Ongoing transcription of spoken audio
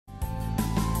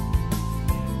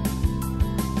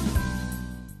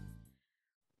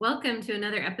Welcome to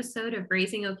another episode of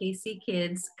Raising OKC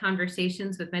Kids,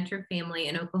 Conversations with Metro Family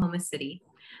in Oklahoma City.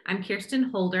 I'm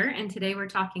Kirsten Holder, and today we're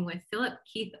talking with Philip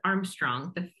Keith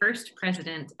Armstrong, the first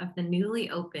president of the newly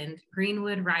opened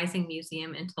Greenwood Rising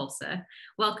Museum in Tulsa.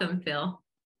 Welcome, Phil.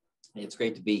 It's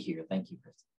great to be here. Thank you,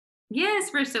 Kristen.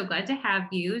 Yes, we're so glad to have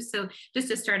you. So just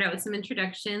to start out with some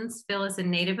introductions, Phil is a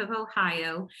native of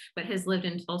Ohio, but has lived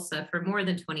in Tulsa for more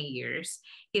than 20 years.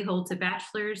 He holds a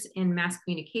bachelor's in mass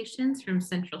communications from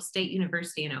Central State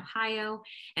University in Ohio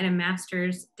and a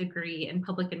master's degree in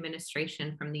public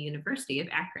administration from the University of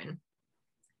Akron.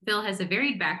 Phil has a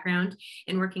varied background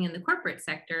in working in the corporate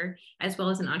sector, as well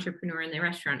as an entrepreneur in the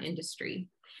restaurant industry.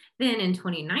 Then in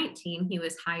 2019, he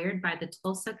was hired by the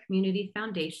Tulsa Community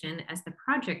Foundation as the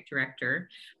project director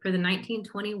for the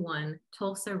 1921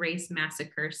 Tulsa Race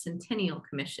Massacre Centennial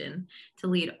Commission to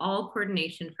lead all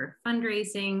coordination for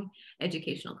fundraising,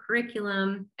 educational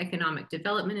curriculum, economic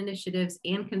development initiatives,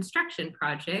 and construction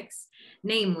projects,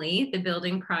 namely the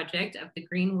building project of the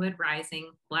Greenwood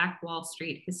Rising Black Wall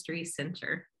Street History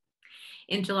Center.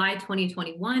 In July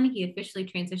 2021, he officially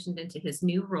transitioned into his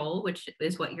new role, which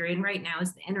is what you're in right now,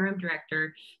 as the interim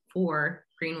director for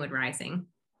Greenwood Rising.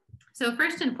 So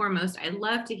first and foremost, I'd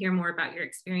love to hear more about your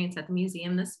experience at the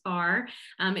museum thus far.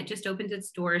 It just opened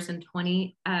its doors in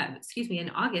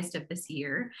August of this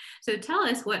year. So tell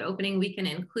us what opening weekend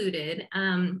included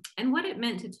and what it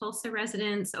meant to Tulsa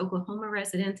residents, Oklahoma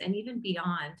residents, and even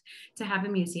beyond to have a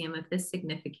museum of this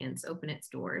significance open its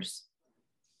doors.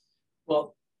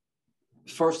 Well,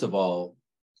 first of all,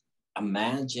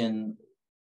 imagine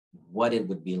what it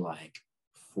would be like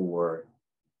for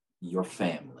your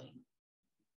family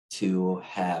to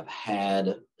have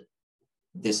had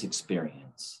this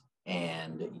experience,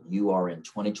 and you are in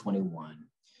 2021,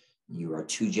 you are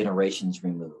 2 generations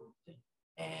removed,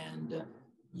 and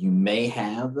you may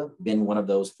have been one of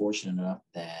those fortunate enough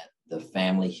that the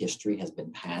family history has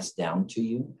been passed down to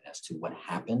you as to what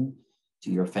happened to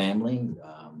your family,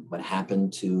 what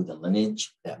happened to the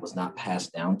lineage that was not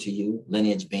passed down to you,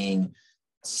 lineage being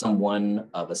someone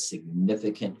of a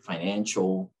significant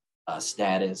financial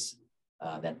status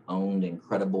that owned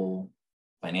incredible,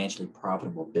 financially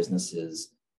profitable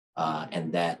businesses,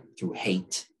 and that through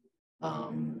hate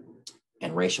and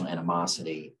racial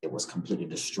animosity, it was completely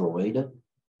destroyed.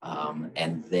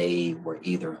 And they were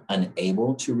either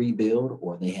unable to rebuild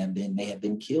or may have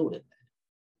been killed in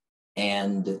that.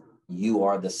 And you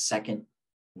are the second,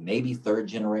 maybe third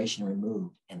generation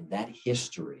removed, and that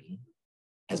history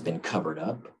has been covered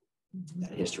up.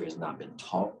 That history has not been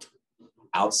taught.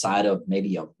 Outside of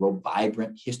maybe a real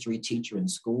vibrant history teacher in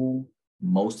school,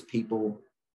 most people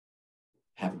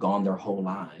have gone their whole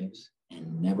lives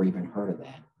and never even heard of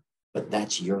that. But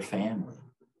that's your family.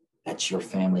 That's your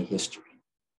family history.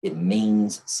 It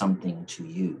means something to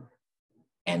you.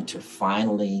 And to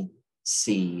finally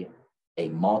see a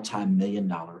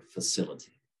multi-million-dollar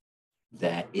facility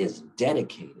that is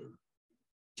dedicated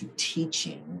to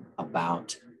teaching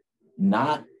about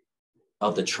not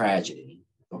of the tragedy,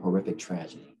 the horrific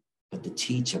tragedy, but to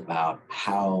teach about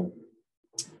how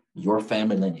your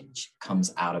family lineage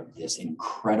comes out of this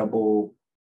incredible,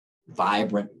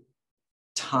 vibrant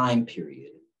time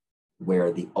period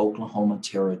where the Oklahoma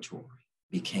Territory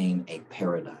became a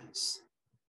paradise,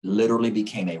 literally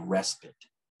became a respite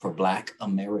for Black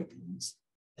Americans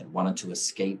that wanted to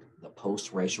escape the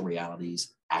post-racial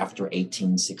realities after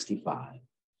 1865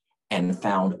 and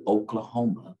found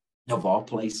Oklahoma, of all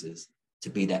places,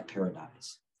 to be that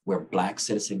paradise where Black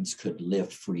citizens could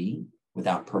live free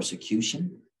without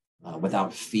persecution,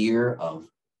 without fear of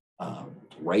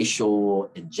racial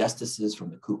injustices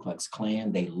from the Ku Klux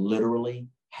Klan. They literally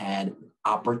had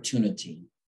opportunity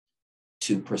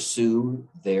to pursue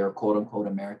their quote unquote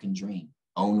American dream,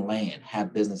 own land,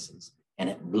 have businesses,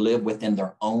 and live within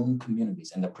their own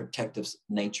communities and the protective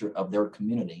nature of their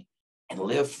community and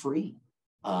live free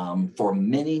for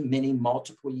many, many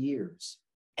multiple years.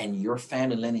 And your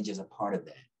family lineage is a part of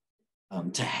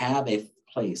that. To have a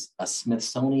place, a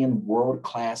Smithsonian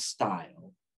world-class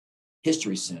style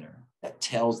history center that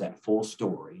tells that full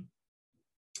story,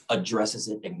 addresses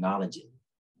it, acknowledges it,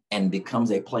 and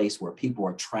becomes a place where people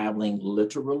are traveling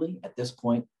literally at this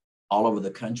point all over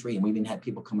the country, and we've even had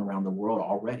people come around the world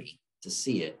already to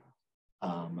see it.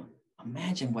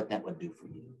 Imagine what that would do for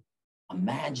you.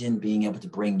 Imagine being able to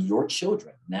bring your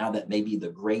children, now that may be the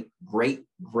great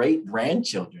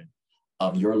grandchildren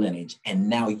of your lineage, and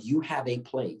now you have a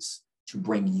place to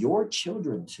bring your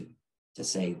children to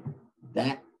say,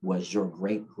 that was your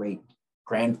great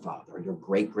grandfather or your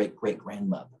great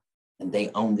grandmother, and they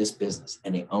own this business,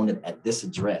 and they own it at this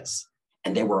address,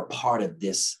 and they were a part of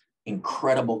this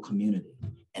incredible community.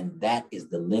 And that is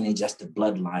the lineage, that's the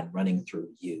bloodline running through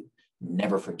you.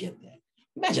 Never forget that.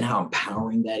 Imagine how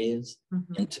empowering that is.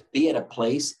 Mm-hmm. And to be at a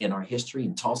place in our history,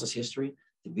 in Tulsa's history,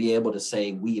 to be able to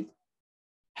say we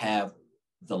have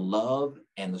the love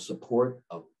and the support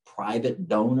of private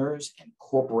donors and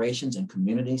corporations and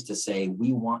communities to say,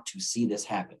 we want to see this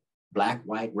happen. Black,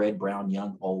 white, red, brown,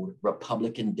 young, old,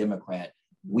 Republican, Democrat,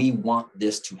 we want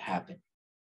this to happen.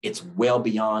 It's well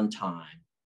beyond time,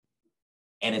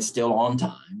 and it's still on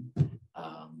time.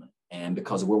 And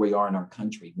because of where we are in our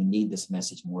country, we need this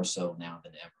message more so now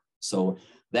than ever. So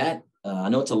that I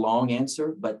know it's a long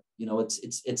answer, but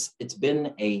it's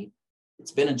been a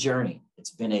journey.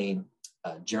 It's been a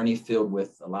journey filled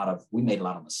with we made a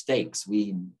lot of mistakes.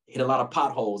 We hit a lot of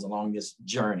potholes along this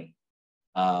journey.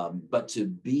 But to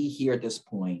be here at this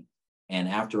point, and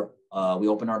after we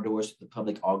opened our doors to the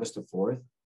public August the 4th,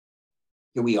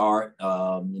 here we are,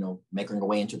 making our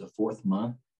way into the 4th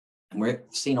month, and we're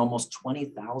seeing almost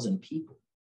 20,000 people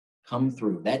come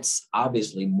through. That's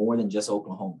obviously more than just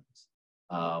Oklahomans.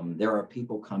 There are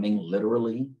people coming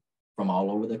literally from all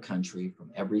over the country,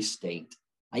 from every state.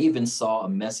 I even saw a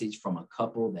message from a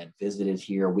couple that visited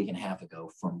here a week and a half ago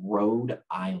from Rhode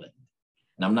Island.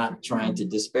 And I'm not trying to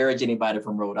disparage anybody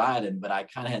from Rhode Island, but I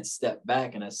kind of had stepped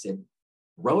back and I said,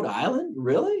 Rhode Island,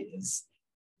 really?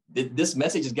 This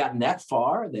message has gotten that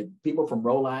far that people from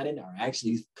Rhode Island are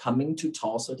actually coming to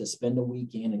Tulsa to spend a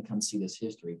weekend and come see this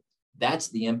history. That's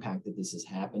the impact that this is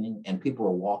happening. And people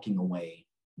are walking away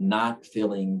not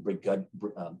feeling begrudged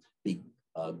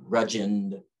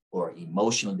or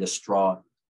emotionally distraught.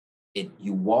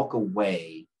 You walk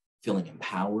away feeling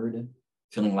empowered,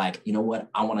 feeling like, you know what,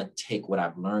 I want to take what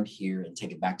I've learned here and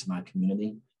take it back to my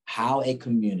community. How a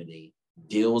community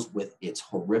deals with its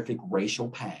horrific racial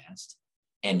past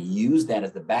and use that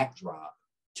as the backdrop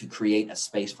to create a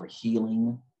space for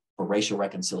healing, for racial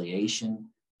reconciliation,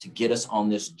 to get us on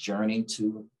this journey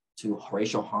to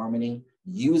racial harmony,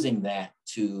 using that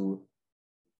to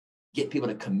get people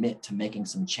to commit to making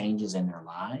some changes in their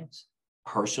lives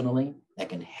personally that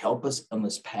can help us on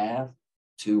this path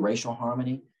to racial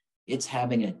harmony. It's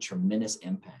having a tremendous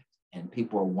impact, and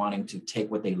people are wanting to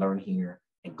take what they learn here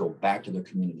and go back to their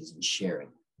communities and share it.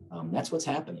 That's what's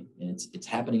happening, and it's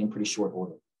happening in pretty short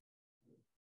order.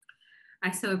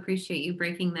 I so appreciate you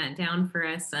breaking that down for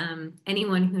us.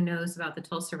 Anyone who knows about the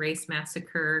Tulsa Race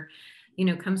Massacre,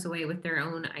 comes away with their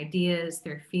own ideas,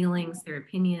 their feelings, their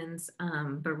opinions,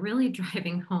 but really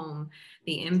driving home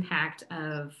the impact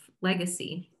of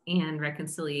legacy and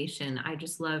reconciliation. I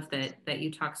just love that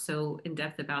you talk so in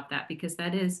depth about that, because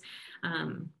that is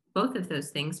both of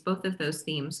those things, both of those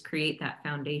themes create that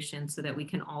foundation so that we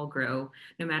can all grow,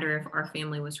 no matter if our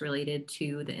family was related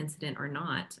to the incident or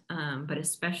not, but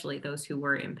especially those who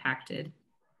were impacted.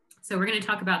 So we're going to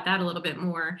talk about that a little bit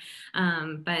more,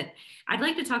 but I'd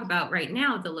like to talk about right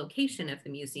now the location of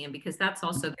the museum, because that's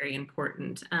also very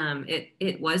important.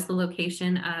 It was the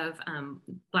location of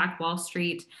Black Wall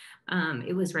Street.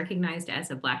 It was recognized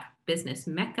as a Black business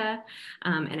mecca,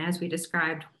 and as we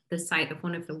described, the site of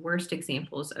one of the worst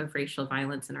examples of racial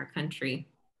violence in our country.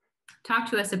 Talk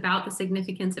to us about the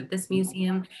significance of this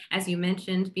museum. As you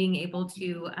mentioned, being able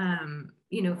to,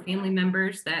 family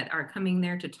members that are coming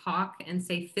there to talk and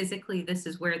say physically, this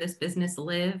is where this business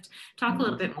lived. Talk a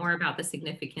little bit more about the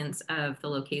significance of the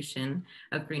location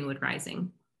of Greenwood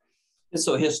Rising.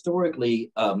 So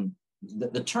historically,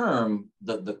 the term,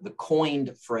 the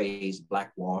coined phrase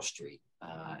Black Wall Street,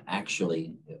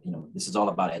 actually, this is all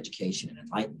about education and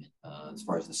enlightenment as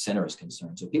far as the center is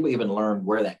concerned. So people even learn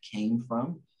where that came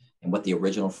from and what the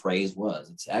original phrase was.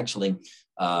 It's actually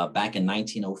back in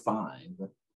 1905,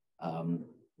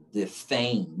 the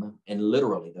fame, and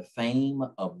literally the fame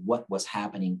of what was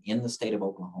happening in the state of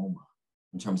Oklahoma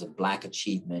in terms of Black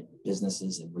achievement,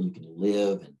 businesses, and where you can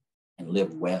live and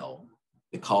live well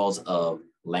because of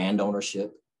land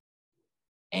ownership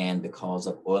and because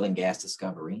of oil and gas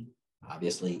discovery.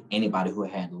 Obviously, anybody who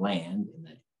had land in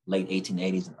the late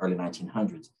 1880s and early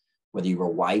 1900s, whether you were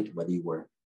white, whether you were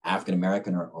African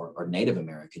American or Native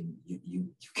American, you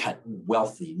got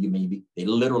wealthy. They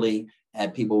literally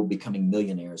had people becoming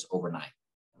millionaires overnight.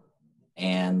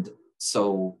 And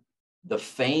so the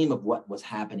fame of what was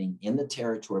happening in the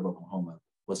territory of Oklahoma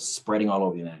was spreading all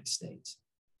over the United States.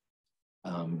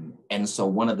 And so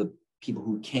one of the people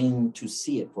who came to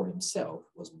see it for himself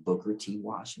was Booker T.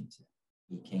 Washington.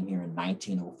 He came here in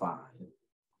 1905.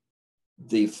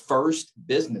 The first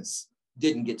business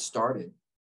didn't get started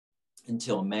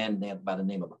until a man by the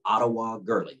name of Ottawa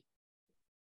Gurley,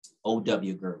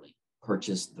 O.W. Gurley,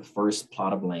 purchased the first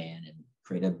plot of land and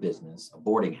created a business, a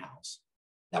boarding house.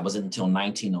 That wasn't until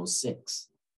 1906.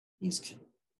 He's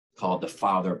called the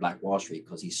father of Black Wall Street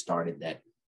because he started that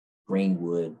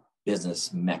Greenwood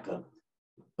business mecca.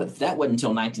 But if that wasn't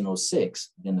until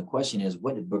 1906, then the question is,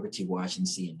 what did Booker T. Washington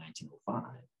see in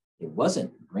 1905? It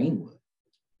wasn't Greenwood.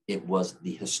 It was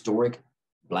the historic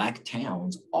Black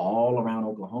towns all around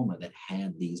Oklahoma that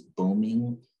had these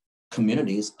booming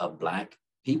communities of Black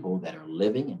people that are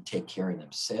living and take care of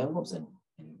themselves and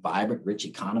vibrant, rich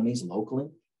economies locally.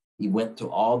 He went to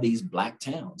all these Black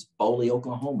towns. Boley,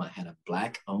 Oklahoma had a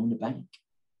Black-owned bank.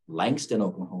 Langston,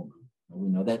 Oklahoma, we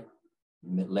know that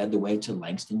led the way to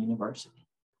Langston University.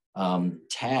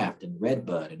 Taft and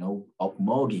Redbud and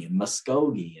Okmulgee and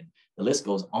Muskogee, and the list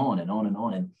goes on and on and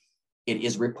on. And it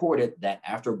is reported that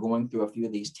after going through a few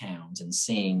of these towns and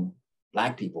seeing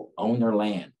Black people own their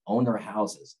land, own their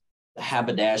houses, the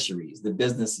haberdasheries, the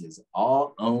businesses,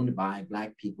 all owned by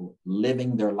Black people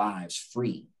living their lives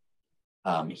free,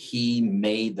 he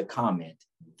made the comment,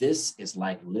 this is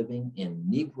like living in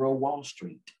Negro Wall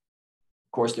Street.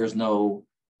 Of course, there's no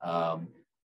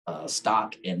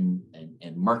stock and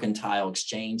mercantile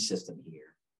exchange system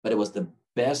here, but it was the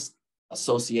best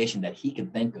association that he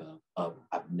could think of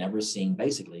I've never seen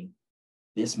basically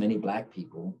this many Black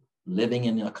people living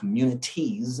in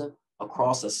communities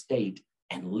across a state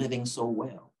and living so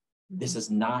well. This is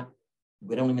not,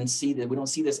 we don't even see that, we don't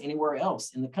see this anywhere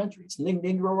else in the country. It's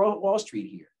Negro Wall Street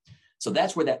here. So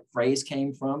that's where that phrase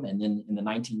came from. And then in the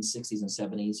 1960s and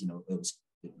 70s, it was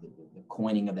the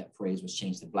coining of that phrase was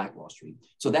changed to Black Wall Street.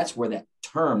 So that's where that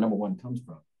term, number one, comes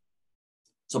from.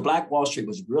 So Black Wall Street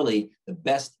was really, the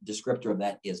best descriptor of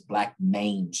that is Black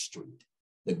Main Street,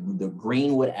 the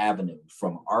Greenwood Avenue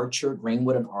from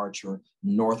Greenwood and Archer,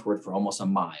 northward for almost a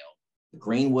mile. The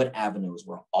Greenwood Avenue is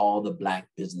where all the Black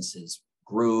businesses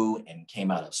grew and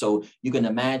came out of. So you can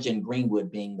imagine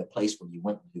Greenwood being the place where you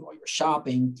went to do all your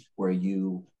shopping, where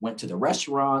you went to the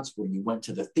restaurants, where you went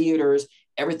to the theaters.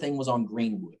 Everything was on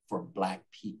Greenwood for Black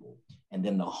people. And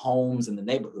then the homes and the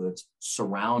neighborhoods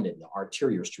surrounded the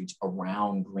arterial streets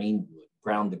around Greenwood,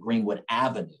 around the Greenwood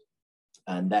Avenue.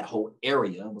 And that whole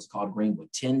area was called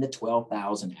Greenwood. 10 to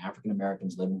 12,000 African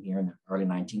Americans living here in the early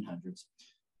 1900s,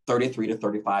 33 to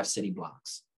 35 city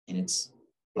blocks. And it's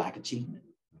Black achievement.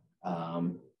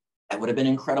 That would have been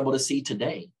incredible to see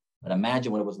today. But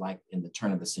imagine what it was like in the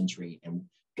turn of the century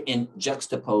and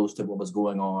juxtaposed to what was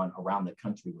going on around the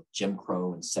country with Jim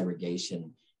Crow and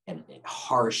segregation and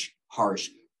harsh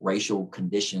racial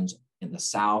conditions in the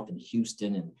South and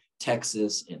Houston and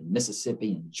Texas and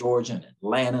Mississippi and Georgia and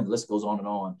Atlanta. The list goes on and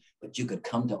on. But you could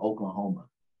come to Oklahoma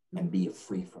and be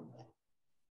free from that.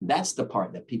 That's the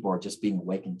part that people are just being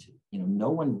awakened to. No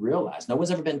one realized, no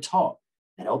one's ever been taught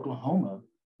that Oklahoma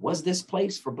was this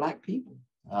place for Black people.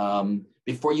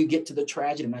 Before you get to the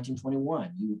tragedy of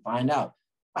 1921, you find out,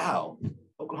 wow,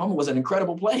 Oklahoma was an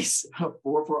incredible place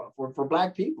for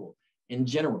Black people in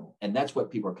general. And that's what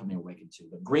people are coming awakened to.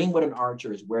 But Greenwood and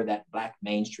Archer is where that Black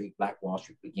Main Street, Black Wall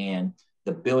Street began.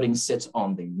 The building sits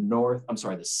on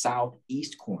the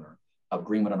southeast corner of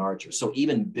Greenwood and Archer. So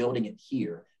even building it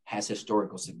here has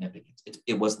historical significance.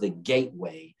 It was the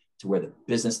gateway to where the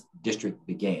business district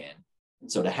began.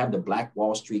 And so to have the Black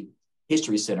Wall Street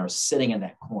History Center sitting in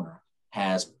that corner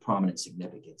has prominent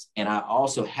significance. And I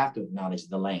also have to acknowledge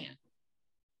the land.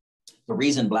 The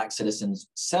reason Black citizens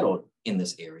settled in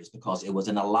this area is because it was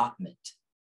an allotment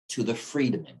to the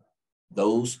freedmen,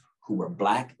 those who were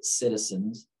Black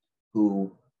citizens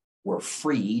who were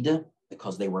freed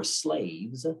because they were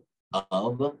slaves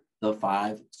of the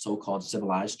 5 so-called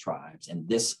civilized tribes. And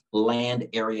this land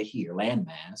area here,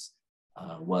 landmass,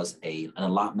 was an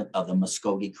allotment of the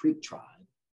Muskogee Creek tribe.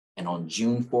 And on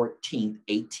June 14th,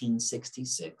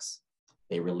 1866,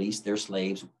 they released their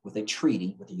slaves with a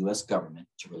treaty with the US government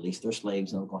to release their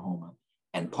slaves in Oklahoma.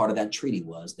 And part of that treaty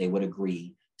was they would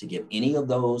agree to give any of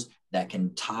those that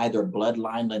can tie their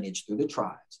bloodline lineage through the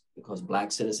tribes, because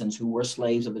Black citizens who were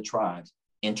slaves of the tribes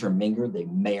intermingled, they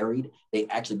married, they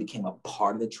actually became a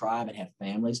part of the tribe and had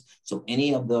families. So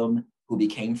any of them who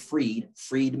became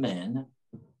freedmen,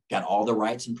 got all the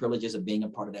rights and privileges of being a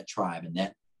part of that tribe, and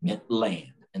that meant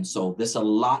land. And so this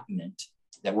allotment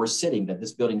that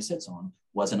this building sits on,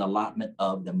 was an allotment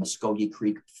of the Muskogee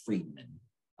Creek freedmen,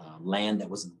 land that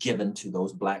was given to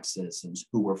those Black citizens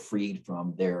who were freed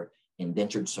from their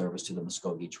indentured service to the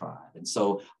Muskogee tribe. And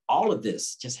so all of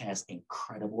this just has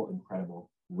incredible,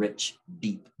 rich,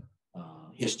 deep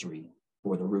history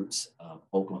for the roots of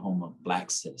Oklahoma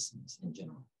Black citizens in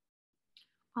general.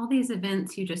 All these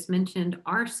events you just mentioned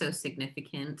are so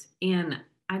significant. And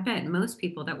I bet most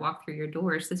people that walk through your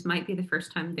doors, this might be the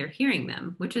first time they're hearing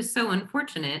them, which is so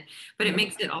unfortunate, but it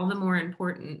makes it all the more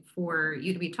important for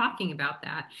you to be talking about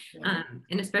that.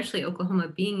 And especially Oklahoma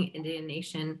being an Indian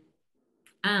nation,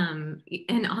 and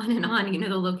on,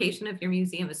 the location of your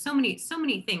museum is so many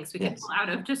things we could pull out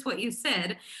of just what you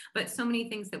said, but so many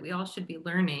things that we all should be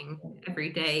learning every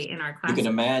day in our class. You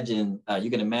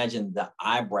can imagine the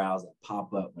eyebrows that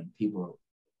pop up when people,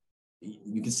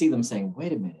 you can see them saying,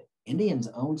 wait a minute, Indians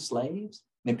owned slaves?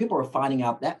 I mean, people are finding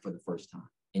out that for the first time.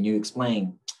 And you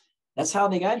explain, that's how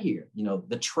they got here.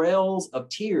 The Trails of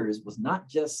Tears was not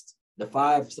just the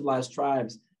 5 civilized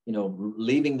tribes,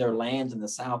 leaving their lands in the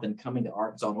South and coming to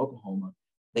Arkansas and Oklahoma.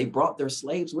 They brought their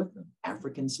slaves with them,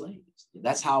 African slaves.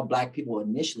 That's how Black people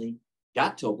initially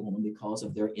got to Oklahoma, because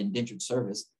of their indentured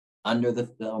service under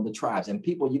the tribes. And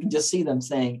people, you can just see them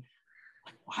saying,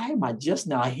 why am I just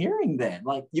now hearing that?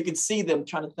 Like, you can see them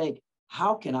trying to think,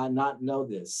 how can I not know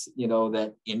this,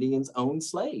 that Indians owned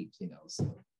slaves,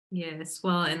 so. Yes,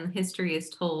 well, and history is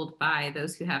told by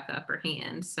those who have the upper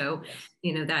hand. So,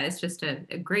 that is just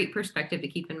a great perspective to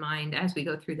keep in mind as we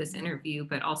go through this interview,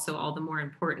 but also all the more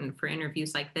important for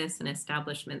interviews like this and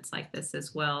establishments like this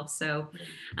as well. So,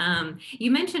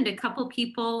 you mentioned a couple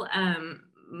people.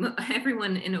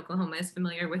 Everyone in Oklahoma is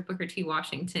familiar with Booker T.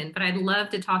 Washington, but I'd love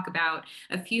to talk about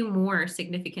a few more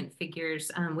significant figures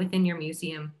within your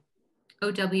museum.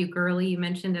 O.W. Gurley, you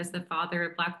mentioned as the father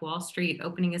of Black Wall Street,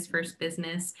 opening his first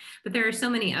business, but there are so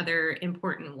many other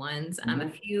important ones. A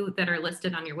few that are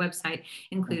listed on your website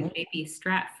include J.B.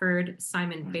 Stratford,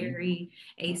 Simon Berry,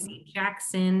 A.C.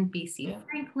 Jackson, B.C.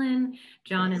 Franklin,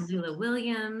 John and Lula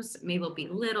Williams, Mabel B.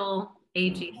 Little,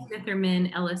 A.G.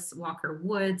 Smitherman, Ellis Walker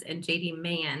Woods, and J.D.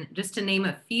 Mann, just to name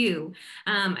a few.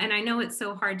 And I know it's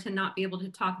so hard to not be able to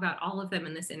talk about all of them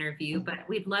in this interview, but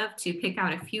we'd love to pick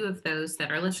out a few of those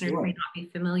that our listeners may not be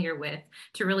familiar with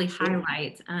to really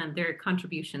highlight their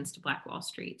contributions to Black Wall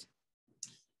Street.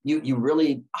 You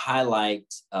really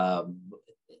highlight,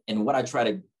 and what I try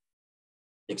to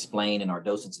explain and our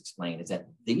docents explain is that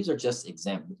these are just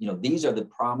examples. These are the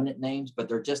prominent names, but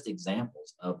they're just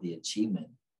examples of the achievement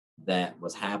that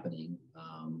was happening,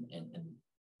 and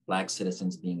Black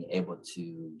citizens being able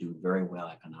to do very well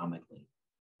economically.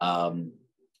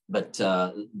 But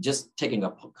just taking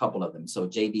a couple of them. So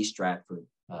J.B. Stratford,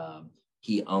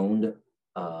 he owned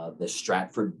the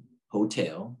Stratford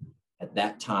Hotel. At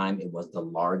that time, it was the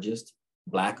largest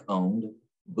Black-owned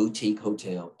boutique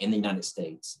hotel in the United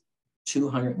States,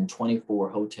 224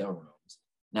 hotel rooms.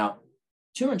 Now,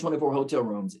 224 hotel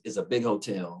rooms is a big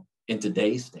hotel in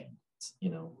today's standards.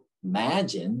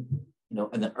 Imagine,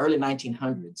 in the early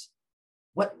 1900s,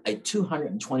 what a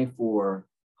 224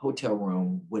 hotel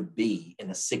room would be,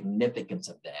 and the significance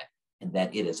of that, and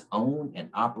that it is owned and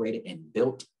operated and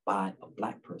built by a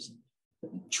Black person.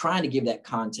 Trying to give that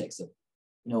context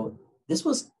of, this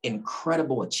was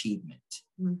incredible achievement.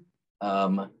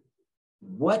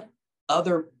 What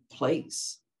other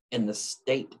place in the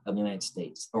state of the United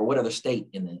States, or what other state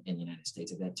in the United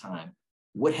States at that time,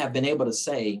 would have been able to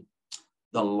say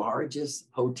the largest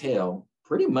hotel,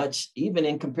 pretty much even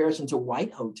in comparison to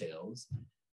white hotels,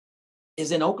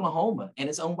 is in Oklahoma, and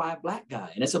it's owned by a Black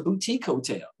guy, and it's a boutique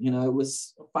hotel. It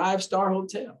was a 5-star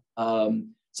hotel.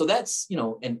 So that's,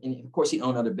 and of course he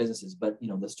owned other businesses, but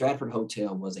the Stratford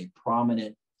Hotel was a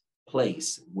prominent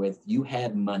place with, you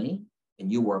had money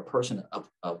and you were a person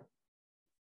of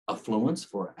affluence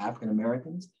for African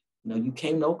Americans. You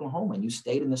came to Oklahoma and you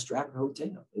stayed in the Stratford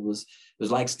Hotel. It was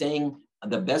like staying.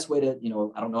 The best way to,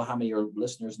 I don't know how many of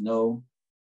your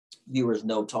viewers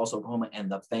know Tulsa, Oklahoma,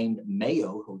 and the famed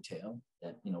Mayo Hotel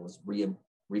that, was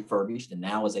refurbished and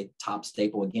now is a top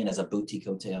staple again as a boutique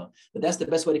hotel. But that's the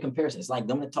best way to comparison. It's like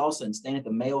going to Tulsa and staying at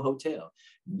the Mayo Hotel.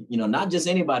 Not just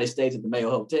anybody stays at the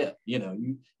Mayo Hotel.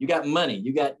 You got money,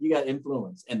 you got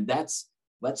influence, and that's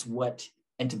what.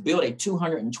 And to build a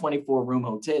 224 room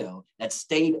hotel that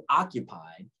stayed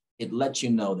occupied, it lets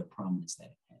you know the prominence that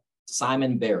it had.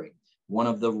 Simon Berry, one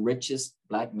of the richest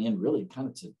Black men really kind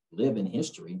of to live in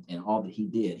history, and all that he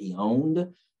did. He owned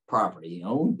property, he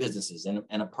owned businesses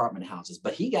and apartment houses,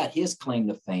 but he got his claim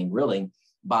to fame really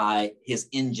by his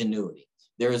ingenuity.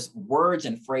 There's words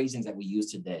and phrasings that we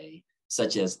use today,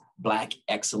 such as Black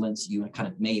excellence. You kind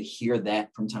of may hear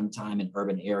that from time to time in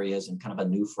urban areas, and kind of a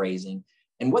new phrasing.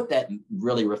 And what that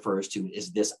really refers to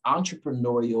is this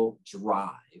entrepreneurial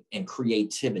drive and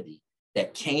creativity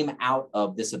that came out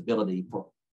of this ability for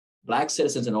Black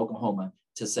citizens in Oklahoma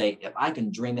to say, if I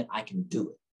can dream it, I can do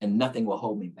it, and nothing will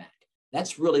hold me back.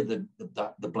 That's really the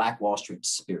Black Wall Street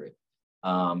spirit.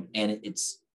 And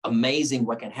it's amazing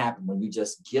what can happen when you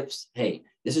just gifts, hey,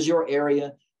 this is your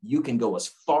area. you can go as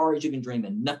far as you can dream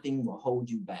and nothing will hold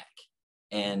you back.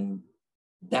 And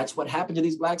that's what happened to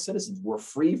these Black citizens. We're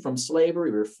free from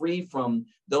slavery. We're free from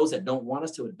those that don't want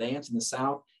us to advance in the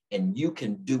South, and you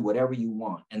can do whatever you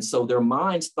want. And so their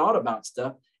minds thought about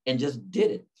stuff and just did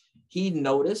it. He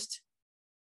noticed,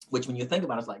 which when you think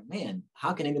about it, it's like, man,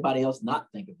 how can anybody else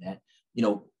not think of that?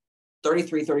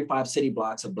 33, 35 city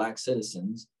blocks of Black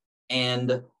citizens,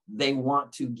 and they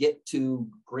want to get to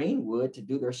Greenwood to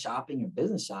do their shopping and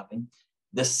business shopping.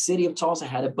 The city of Tulsa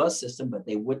had a bus system, but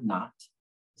they would not.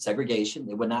 Segregation,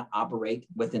 they would not operate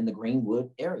within the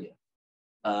Greenwood area.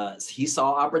 He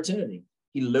saw opportunity.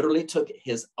 He literally took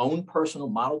his own personal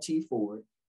Model T Ford,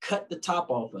 cut the top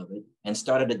off of it, and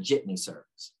started a jitney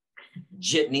service.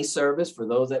 Jitney service, for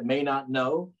those that may not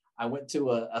know, I went to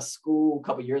a school a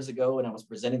couple of years ago and I was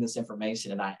presenting this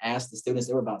information, and I asked the students,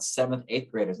 they were about 7th,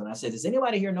 8th graders, and I said, does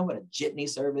anybody here know what a jitney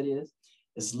service is?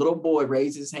 This little boy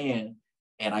raised his hand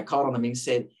and I called on him and he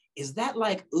said, is that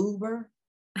like Uber?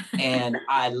 And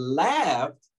I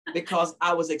laughed because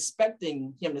I was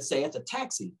expecting him to say it's a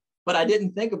taxi, but I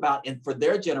didn't think about it. And for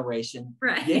their generation,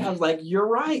 right. Yeah, I was like, you're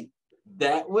right.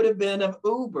 That would have been an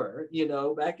Uber,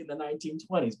 back in the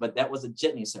 1920s, but that was a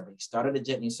jitney service. He started a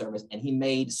jitney service and he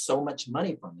made so much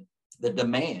money from it. The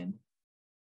demand,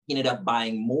 he ended up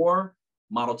buying more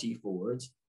Model T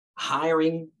Fords,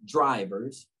 hiring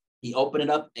drivers. He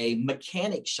opened up a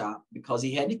mechanic shop because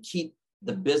he had to keep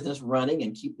the business running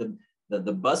and keep the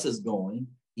buses going.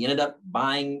 He ended up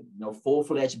buying,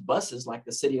 full-fledged buses like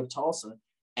the city of Tulsa.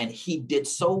 And he did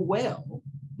so well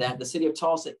that the city of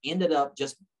Tulsa ended up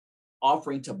just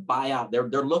offering to buy out. They're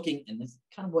looking, and this is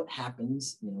kind of what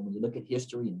happens, when you look at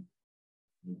history and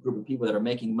a group of people that are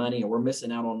making money and we're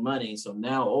missing out on money. So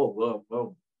now,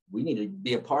 well, we need to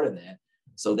be a part of that.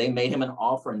 So they made him an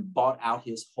offer and bought out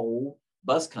his whole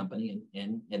bus company.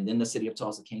 And then the city of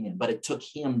Tulsa came in, but it took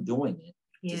him doing it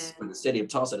for the city of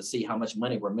Tulsa to see how much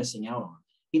money we're missing out on.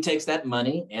 He takes that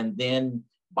money and then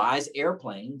buys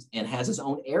airplanes and has his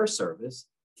own air service,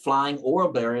 flying oil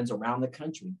barons around the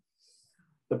country.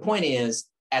 The point is,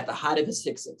 at the height of his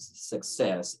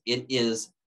success, it is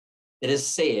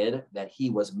said that he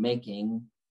was making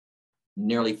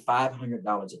nearly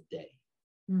 $500 a day.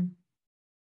 Mm.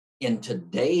 In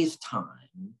today's time,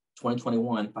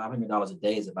 2021, $500 a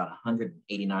day is about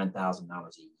 $189,000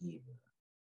 a year.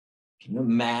 Can you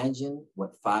imagine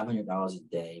what $500 a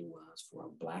day was for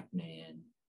a Black man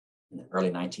in the early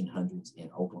 1900s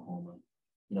in Oklahoma?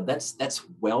 That's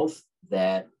wealth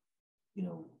that,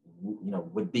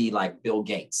 would be like Bill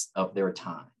Gates of their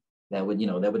time. That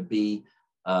would be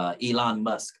Elon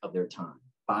Musk of their time.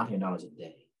 $500 a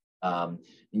day. And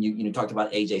you talked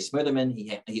about A.J. Smitherman.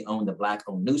 He owned the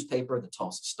Black-owned newspaper, the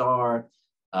Tulsa Star.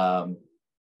 I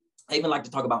even like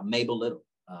to talk about Mabel Little,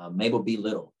 Mabel B.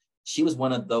 Little. She was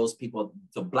one of those people.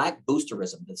 The Black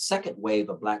boosterism, the second wave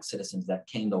of Black citizens that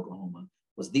came to Oklahoma,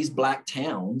 was these Black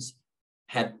towns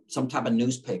had some type of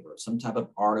newspaper, some type of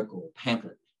article,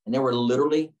 pamphlet, and they were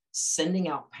literally sending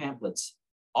out pamphlets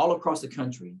all across the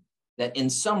country that in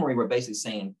summary were basically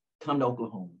saying, come to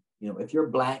Oklahoma. If you're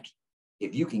Black,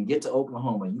 if you can get to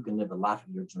Oklahoma, you can live the life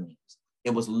of your dreams.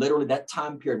 It was literally, that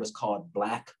time period was called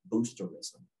Black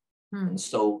boosterism. And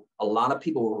so a lot of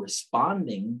people were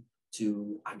responding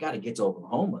to, I got to get to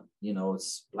Oklahoma.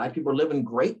 It's Black people are living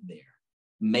great there.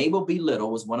 Mabel B. Little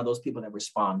was one of those people that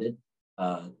responded.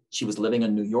 She was living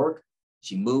in New York.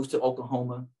 She moves to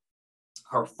Oklahoma.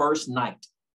 Her first night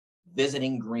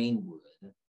visiting Greenwood,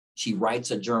 she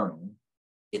writes a journal.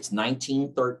 It's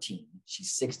 1913.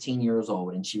 She's 16 years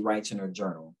old, and she writes in her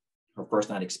journal her first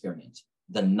night experience.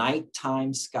 The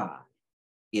nighttime sky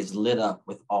is lit up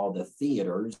with all the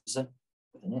theaters,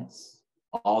 with an S,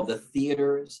 all the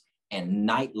theaters and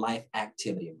nightlife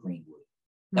activity of Greenwood.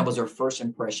 That was her first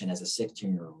impression as a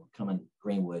 16-year-old coming to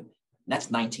Greenwood. That's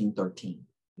 1913.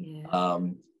 Yeah.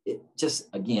 It just,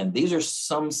 again, these are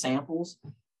some samples,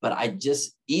 but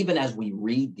even as we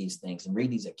read these things and read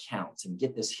these accounts and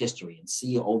get this history and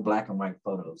see old black and white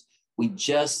photos, we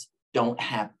just don't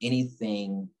have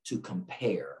anything to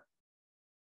compare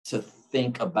to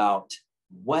think about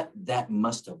what that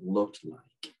must have looked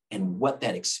like and what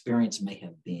that experience may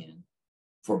have been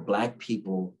for Black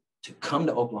people to come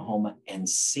to Oklahoma and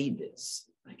see this.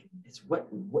 Like, it's what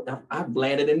I've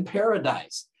landed in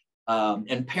paradise.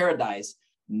 And paradise,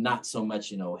 not so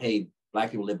much, hey,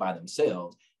 Black people live by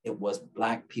themselves. It was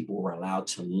Black people were allowed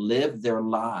to live their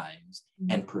lives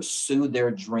and pursue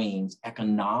their dreams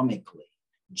economically,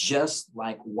 just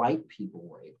like white people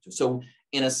were able to. So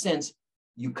in a sense,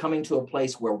 you coming to a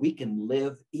place where we can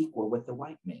live equal with the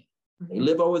white man. They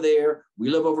live over there, we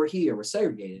live over here, we're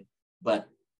segregated, but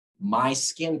my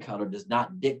skin color does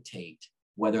not dictate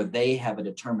whether they have a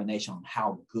determination on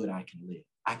how good I can live.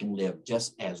 I can live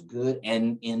just as good.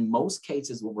 And in most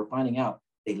cases, what we're finding out,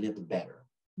 they lived better.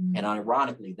 Mm-hmm. And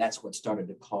ironically, that's what started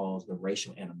to cause the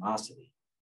racial animosity,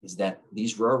 is that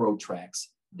these railroad tracks,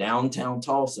 downtown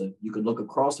Tulsa, you could look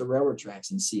across the railroad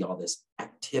tracks and see all this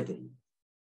activity.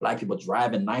 Black people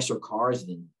driving nicer cars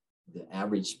than the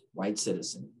average white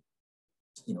citizen.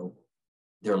 You know,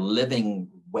 they're living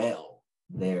well.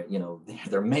 They're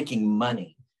making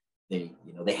money. They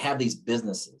have these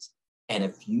businesses. And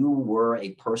if you were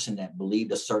a person that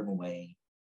believed a certain way,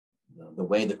 the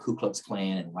way the Ku Klux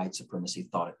Klan and white supremacy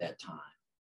thought at that time,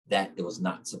 that it was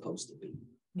not supposed to be.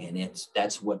 And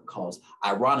that's what caused,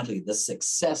 ironically, the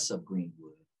success of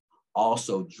Greenwood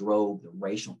also drove the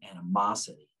racial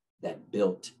animosity that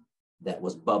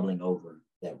was bubbling over,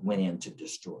 that went in to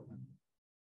destroy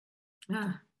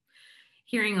them.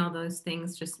 Hearing all those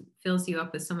things just fills you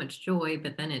up with so much joy,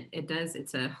 but then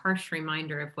it's a harsh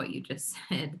reminder of what you just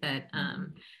said, that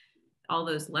all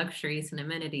those luxuries and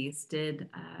amenities did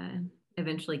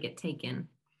eventually get taken.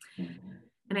 Mm-hmm.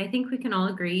 And I think we can all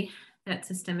agree that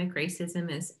systemic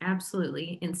racism is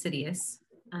absolutely insidious.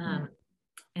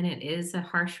 And it is a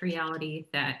harsh reality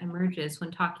that emerges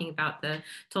when talking about the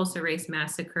Tulsa Race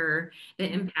Massacre, the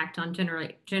impact on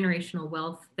generational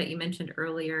wealth that you mentioned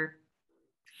earlier.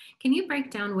 Can you break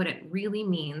down what it really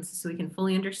means so we can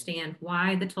fully understand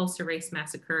why the Tulsa Race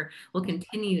Massacre will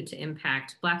continue to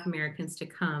impact Black Americans to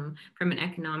come from an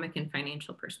economic and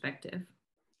financial perspective?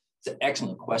 It's an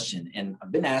excellent question. And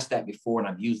I've been asked that before, and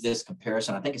I've used this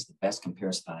comparison. I think it's the best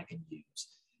comparison that I can use.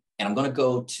 And I'm going to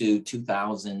go to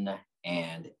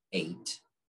 2008,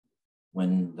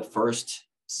 when the first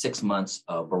 6 months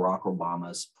of Barack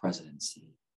Obama's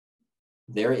presidency.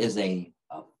 There is a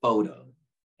photo,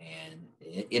 and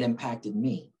it impacted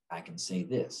me. I can say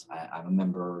this. I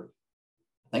remember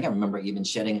even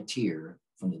shedding a tear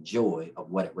from the joy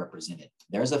of what it represented.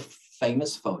 There's a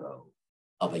famous photo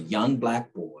of a young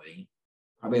Black boy,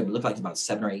 probably looked like about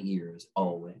 7 or 8 years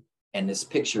old. And this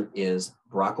picture is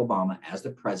Barack Obama as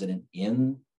the president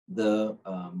in the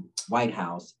White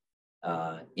House,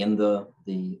 in the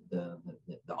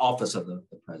office of the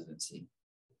presidency.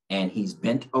 And he's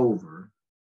bent over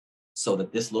so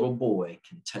that this little boy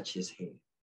can touch his hair.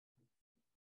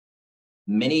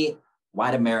 Many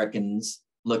white Americans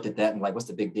looked at that and like, what's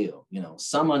the big deal?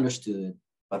 Some understood,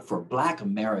 but for Black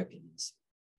Americans,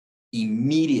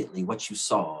 immediately what you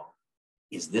saw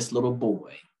is this little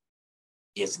boy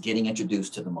is getting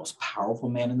introduced to the most powerful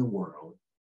man in the world,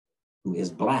 who is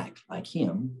Black like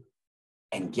him.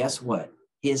 And guess what?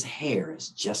 His hair is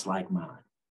just like mine.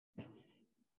 It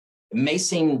may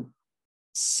seem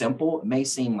simple, it may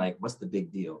seem like, what's the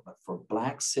big deal? But for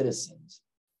Black citizens,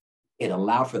 it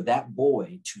allowed for that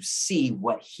boy to see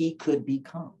what he could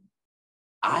become.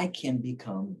 I can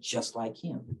become just like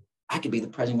him. I could be the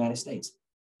president of the United States.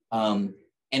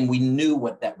 And we knew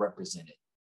what that represented.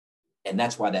 And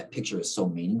that's why that picture is so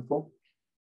meaningful.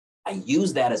 I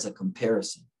use that as a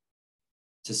comparison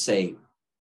to say,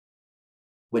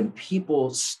 when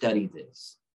people study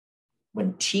this,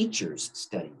 when teachers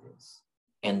study this,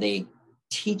 and they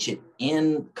teach it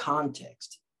in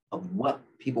context of what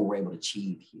people were able to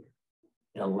achieve here,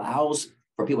 it allows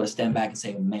for people to stand back and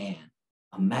say, man,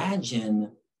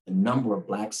 imagine the number of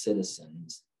Black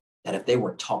citizens that if they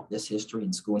were taught this history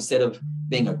in school, instead of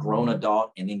being a grown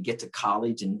adult and then get to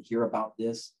college and hear about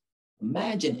this,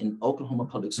 imagine in Oklahoma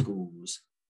public schools,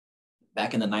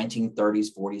 back in the 1930s,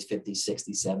 40s, 50s,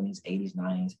 60s, 70s, 80s,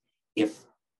 90s, if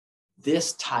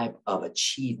this type of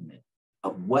achievement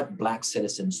of what Black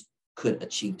citizens could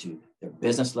achieve to their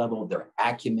business level, their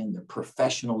acumen, their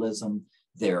professionalism,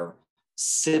 their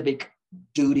civic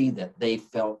duty, that they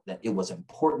felt that it was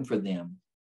important for them.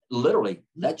 Literally,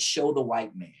 let's show the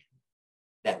white man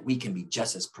that we can be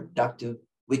just as productive,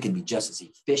 we can be just as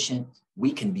efficient,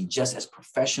 we can be just as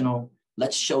professional.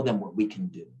 Let's show them what we can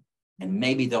do. And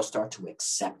maybe they'll start to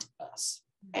accept us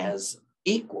as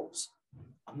equals.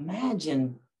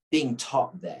 Imagine being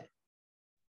taught that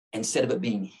instead of it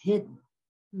being hidden.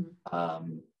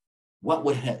 What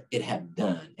would it have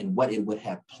done, and what it would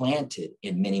have planted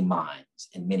in many minds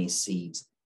and many seeds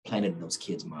planted in those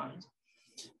kids' minds.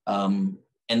 And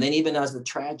then even as a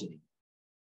tragedy,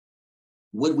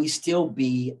 would we still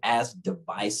be as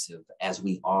divisive as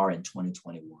we are in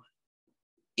 2021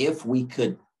 if we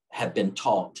could have been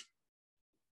taught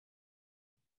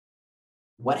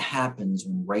what happens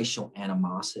when racial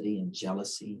animosity and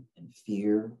jealousy and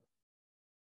fear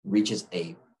reaches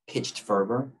a pitched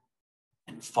fervor,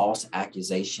 and false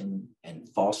accusation and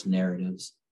false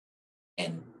narratives,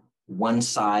 and one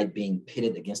side being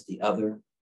pitted against the other,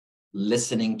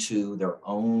 listening to their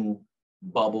own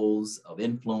bubbles of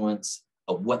influence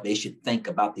of what they should think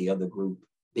about the other group,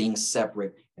 being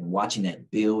separate and watching that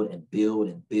build and build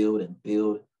and build and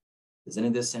build. Does any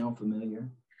of this sound familiar?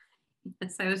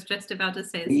 Yes, I was just about to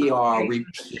say. We are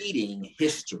repeating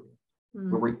history.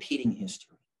 Mm-hmm. We're repeating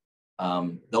history.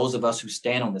 Those of us who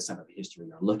stand on this side of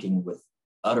history are looking with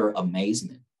utter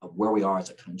amazement of where we are as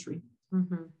a country,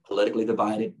 mm-hmm. politically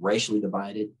divided, racially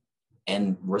divided.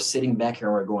 And we're sitting back here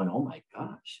and we're going, oh my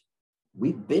gosh,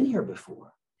 we've been here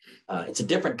before. It's a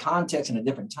different context and a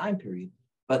different time period,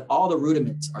 but all the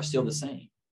rudiments are still the same.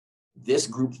 This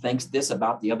group thinks this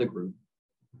about the other group.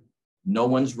 No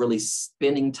one's really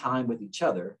spending time with each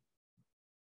other.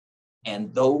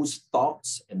 And those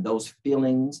thoughts and those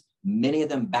feelings, many of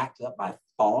them backed up by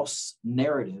false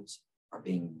narratives, are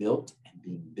being built,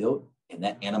 and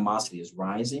that animosity is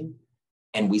rising.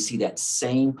 And we see that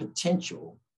same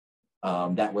potential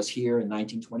that was here in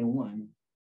 1921,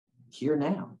 here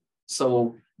now.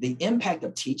 So the impact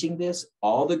of teaching this,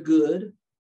 all the good,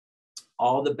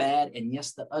 all the bad, and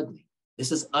yes, the ugly.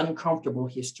 This is uncomfortable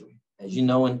history. As you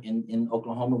know, in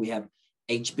Oklahoma, we have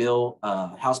House Bill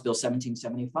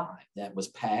 1775 that was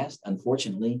passed,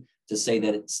 unfortunately, to say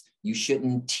that you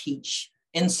shouldn't teach,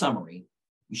 in summary,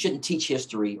 you shouldn't teach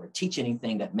history or teach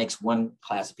anything that makes one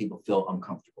class of people feel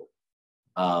uncomfortable.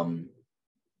 And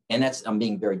I'm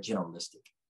being very generalistic.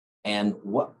 And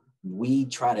what we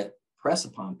try to press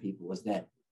upon people is that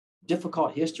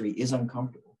difficult history is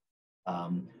uncomfortable.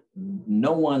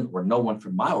 No one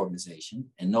from my organization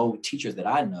and no teachers that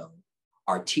I know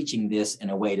are teaching this in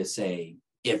a way to say,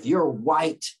 if you're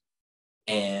white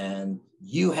and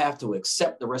you have to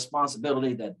accept the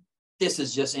responsibility that this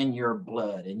is just in your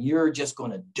blood and you're just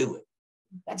going to do it.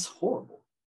 That's horrible.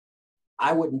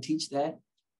 I wouldn't teach that.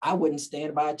 I wouldn't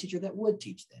stand by a teacher that would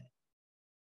teach that.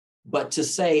 But to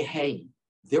say, hey,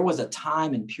 there was a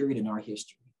time and period in our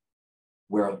history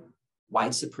where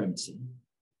white supremacy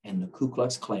and the Ku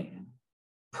Klux Klan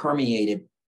permeated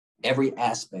every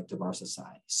aspect of our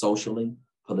society, socially,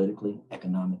 politically,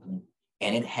 economically,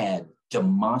 and it had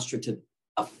demonstrative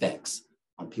effects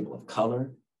on people of color,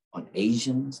 on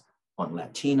Asians, on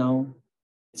Latino.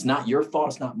 It's not your fault,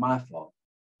 it's not my fault,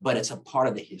 but it's a part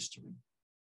of the history.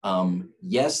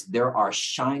 Yes, there are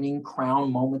shining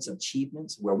crown moments of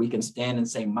achievements where we can stand and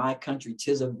say, my country,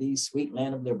 'tis of thee, sweet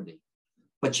land of liberty.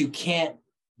 But you can't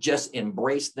just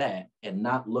embrace that and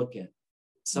not look at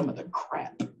some of the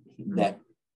crap that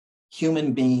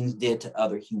human beings did to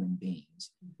other human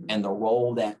beings and the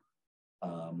role that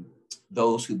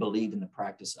those who believed in the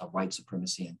practice of white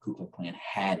supremacy and Ku Klux Klan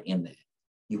had in that.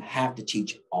 You have to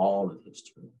teach all of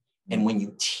history. And when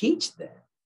you teach that,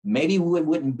 maybe we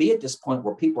wouldn't be at this point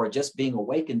where people are just being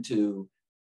awakened to,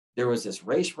 there was this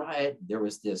race riot, there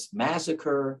was this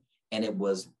massacre, and it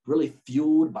was really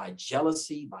fueled by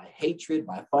jealousy, by hatred,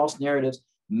 by false narratives.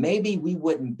 Maybe we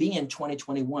wouldn't be in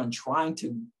 2021 trying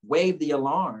to wave the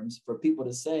alarms for people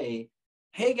to say,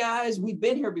 hey guys, we've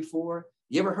been here before.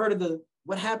 You ever heard of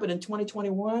what happened in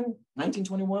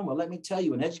 1921? Well, let me tell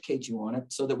you and educate you on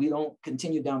it so that we don't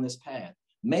continue down this path.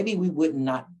 Maybe we would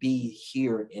not be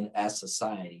here as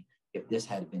society if this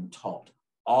had been taught,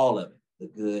 all of it, the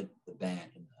good, the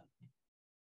bad, and the ugly.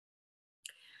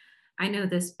 I know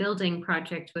this building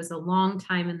project was a long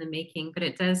time in the making, but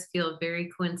it does feel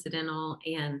very coincidental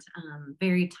and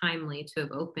very timely to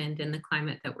have opened in the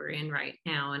climate that we're in right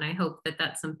now. And I hope that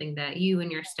that's something that you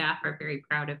and your staff are very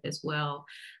proud of as well,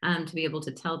 to be able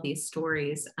to tell these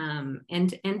stories and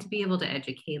to be able to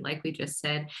educate, like we just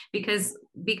said, because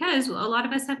a lot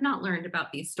of us have not learned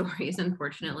about these stories,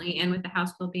 unfortunately. And with the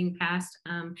House bill being passed,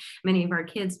 many of our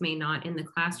kids may not, in the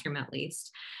classroom at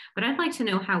least. But I'd like to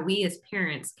know how we as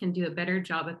parents can do a better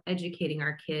job of educating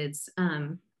our kids.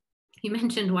 You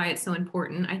mentioned why it's so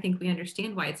important. I think we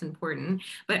understand why it's important,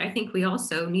 but I think we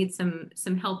also need some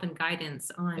help and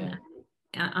guidance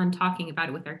on talking about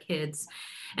it with our kids.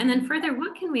 And then further,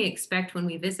 what can we expect when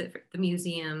we visit the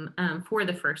museum for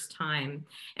the first time,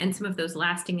 and some of those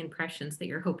lasting impressions that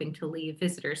you're hoping to leave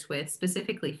visitors with,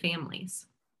 specifically families?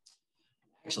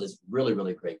 Actually, it's really,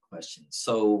 really great question.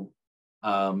 So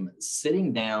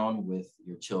sitting down with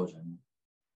your children,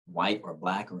 white or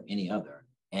black or any other,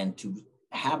 and to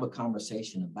have a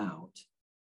conversation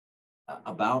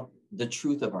about the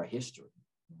truth of our history,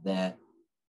 that,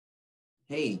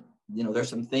 hey, there's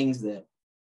some things that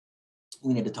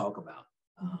we need to talk about.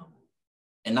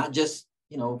 And not just,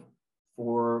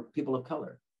 for people of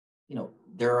color.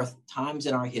 There are times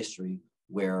in our history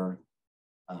where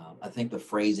I think the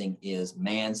phrasing is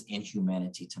man's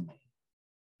inhumanity to man.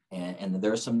 And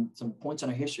there are some points in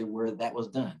our history where that was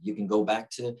done. You can go back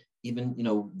to even, you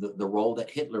know, the role that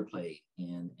Hitler played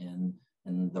and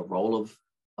the role of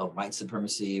white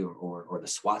supremacy or the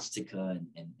swastika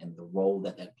and the role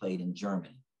that played in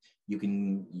Germany. You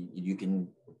can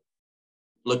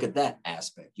look at that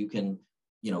aspect. You can,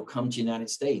 you know, come to the United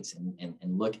States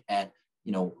and look at,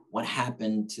 you know, what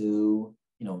happened to,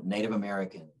 you know, Native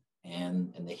American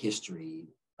and the history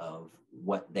of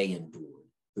what they endured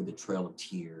through the Trail of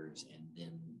Tears and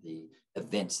then the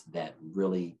events that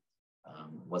really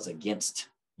was against,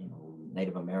 you know,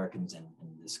 Native Americans and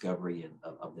the discovery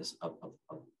of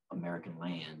American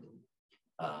land,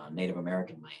 Native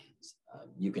American lands.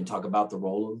 You can talk about the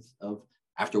role of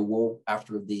after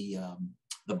the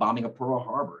bombing of Pearl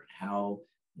Harbor and how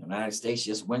the United States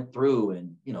just went through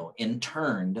and, you know,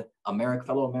 interned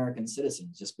fellow American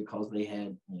citizens just because they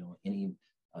had, you know, any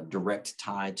direct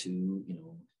tie to, you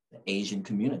know, the Asian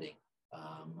community.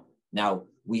 Now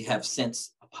we have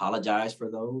since apologized for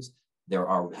those. There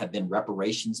have been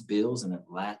reparations bills, and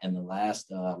in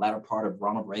the latter part of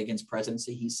Ronald Reagan's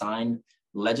presidency, he signed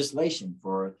legislation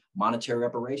for monetary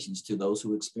reparations to those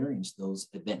who experienced those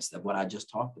events that what I just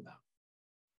talked about.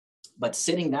 But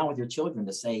sitting down with your children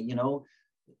to say, you know,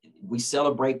 we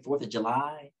celebrate 4th of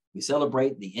July, we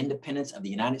celebrate the independence of the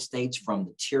United States from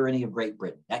the tyranny of Great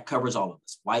Britain. That covers all of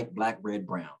us, white, black, red,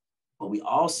 brown. But we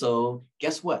also,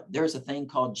 guess what? There's a thing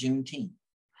called Juneteenth.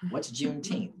 What's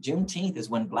Juneteenth? Juneteenth is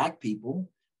when Black people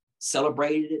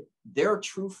celebrated their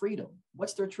true freedom.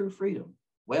 What's their true freedom?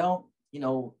 Well, you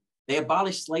know, they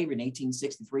abolished slavery in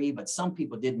 1863, but some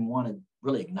people didn't want to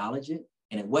really acknowledge it.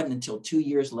 And it wasn't until 2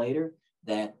 years later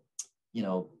that, you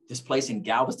know, this place in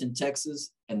Galveston,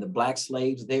 Texas, and the Black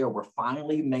slaves there were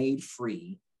finally made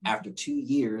free after 2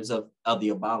 years of the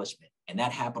abolishment. And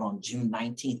that happened on June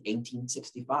 19th,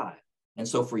 1865. And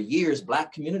so for years,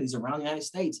 Black communities around the United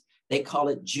States, they call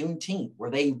it Juneteenth, where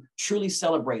they truly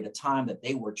celebrate a time that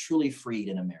they were truly freed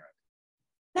in America.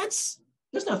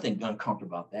 There's nothing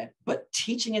uncomfortable about that, but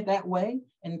teaching it that way,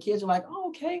 and kids are like, oh,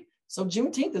 okay, so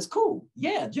Juneteenth is cool.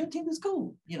 Yeah, Juneteenth is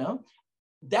cool, you know?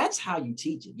 That's how you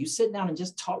teach it. You sit down and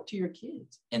just talk to your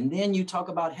kids. And then you talk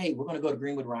about, hey, we're going to go to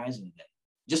Greenwood Rising today.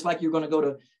 Just like you're going to go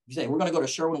to, you say, we're going to go to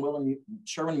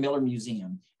Sherman Miller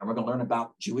Museum, and we're going to learn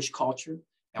about Jewish culture,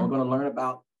 and we're going to learn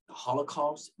about the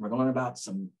Holocaust. We're going to learn about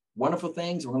some wonderful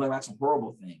things. We're going to learn about some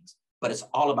horrible things. But it's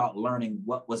all about learning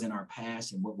what was in our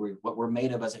past and what we're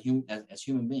made of as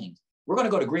human beings. We're going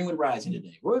to go to Greenwood Rising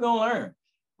today. We're going to learn.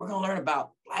 We're going to learn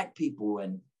about Black people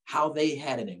and how they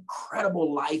had an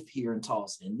incredible life here in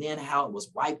Tulsa, and then how it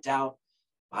was wiped out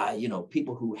by, you know,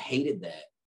 people who hated that.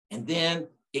 And then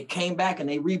it came back and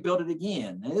they rebuilt it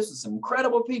again. And this is some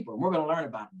incredible people, and we're going to learn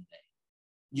about them today.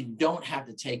 You don't have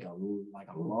to take a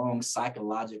long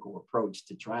psychological approach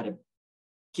to try to,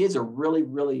 kids are really,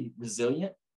 really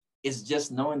resilient. It's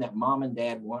just knowing that mom and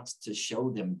dad wants to show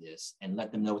them this and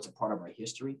let them know it's a part of our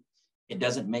history. It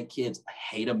doesn't make kids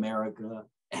hate America,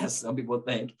 as some people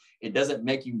think. It doesn't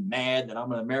make you mad that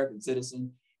I'm an American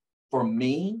citizen. For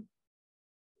me,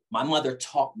 my mother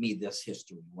taught me this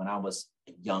history when I was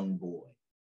a young boy.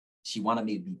 She wanted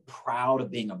me to be proud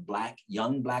of being a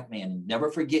young Black man. And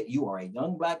never forget, you are a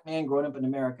young Black man growing up in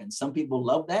America. And some people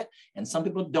love that, and some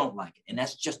people don't like it. And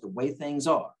that's just the way things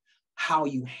are. How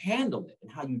you handle it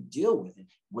and how you deal with it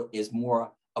is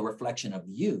more a reflection of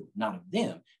you, not of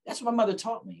them. That's what my mother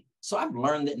taught me. So I've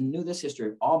learned that and knew this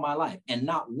history all my life. And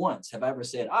not once have I ever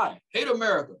said, I hate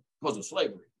America because of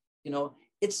slavery. You know,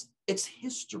 it's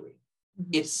history.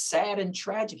 Mm-hmm. It's sad and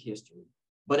tragic history,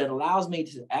 but it allows me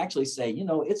to actually say, you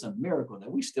know, it's a miracle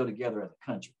that we're still together as a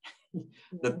country.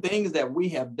 The things that we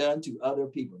have done to other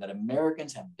people, that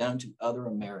Americans have done to other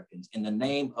Americans in the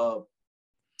name of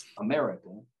America,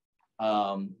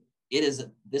 it is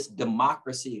this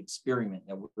democracy experiment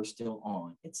that we're still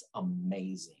on. It's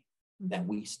amazing that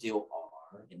we still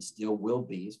are and still will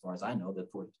be, as far as I know,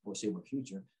 that for the foreseeable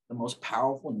future, the most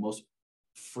powerful and most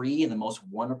free and the most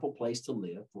wonderful place to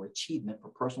live for achievement, for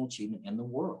personal achievement in the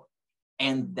world.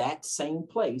 And that same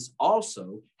place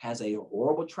also has a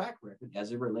horrible track record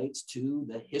as it relates to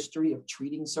the history of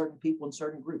treating certain people in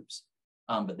certain groups.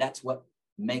 But that's what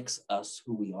makes us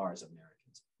who we are as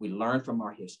Americans. We learn from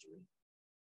our history.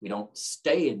 We don't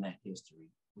stay in that history.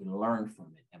 We learn from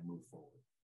it and move forward.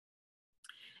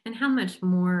 And how much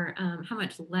more, how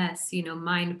much less, you know,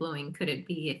 mind-blowing could it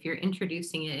be if you're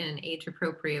introducing it in an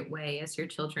age-appropriate way as your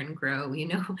children grow? You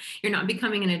know, you're not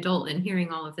becoming an adult and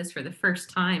hearing all of this for the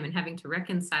first time and having to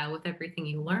reconcile with everything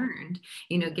you learned,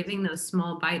 you know, giving those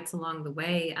small bites along the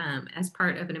way as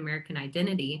part of an American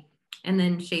identity. and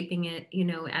then shaping it,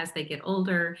 as they get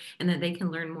older, and that they can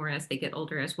learn more as they get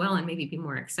older as well, and maybe be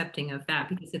more accepting of that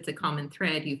because it's a common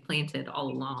thread you've planted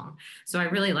all along. So I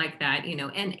really like that,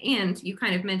 and you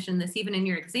kind of mentioned this even in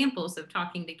your examples of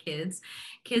talking to kids.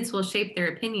 Kids will shape their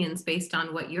opinions based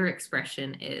on what your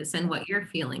expression is and what your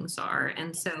feelings are.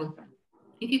 And so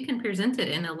if you can present it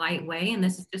in a light way, and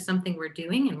this is just something we're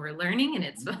doing and we're learning and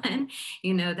it's fun,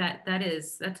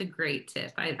 that's a great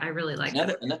tip. I really like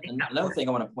another, that. Another thing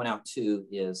I want to point out too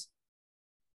is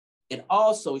it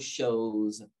also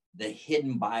shows the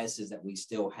hidden biases that we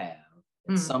still have,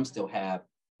 that some still have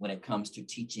when it comes to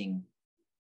teaching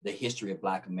the history of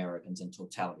Black Americans in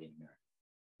totality in America.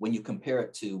 When you compare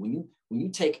it to, when you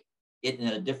take it in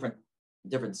a different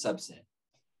subset,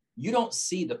 you don't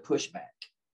see the pushback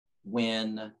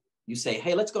when you say,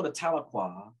 hey, let's go to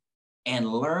Tahlequah and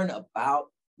learn about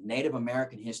Native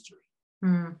American history,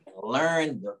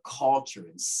 learn their culture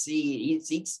and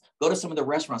go to some of the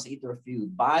restaurants, eat their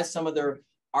food, buy some of their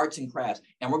arts and crafts.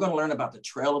 And we're going to learn about the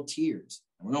Trail of Tears.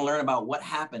 And we're going to learn about what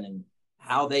happened and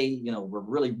how they, were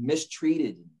really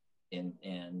mistreated and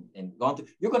gone through.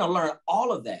 You're going to learn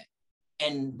all of that.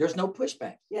 And there's no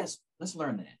pushback. Yes, let's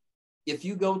learn that. If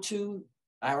you go to,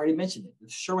 I already mentioned it, the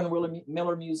Sherwin-Williams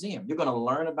Museum, you're going to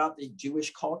learn about the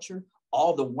Jewish culture,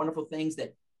 all the wonderful things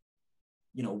that,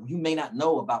 you may not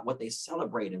know about what they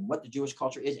celebrate and what the Jewish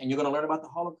culture is, and you're going to learn about the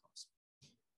Holocaust.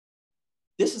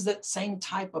 This is that same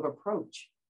type of approach.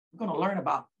 We're going to learn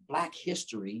about Black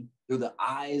history through the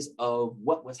eyes of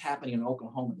what was happening in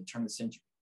Oklahoma at the turn of the century.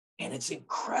 And it's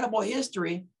incredible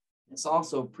history. It's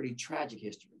also pretty tragic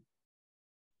history.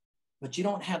 But you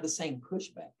don't have the same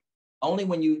pushback. Only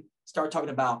when you start talking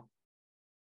about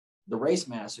the race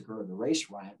massacre or the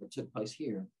race riot that took place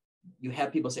here, you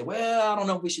have people say, well, I don't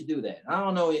know if we should do that. I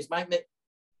don't know,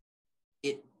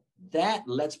 that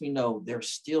lets me know there's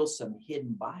still some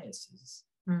hidden biases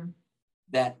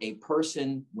that a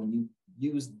person, when you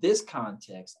use this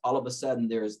context, all of a sudden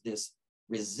there's this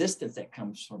resistance that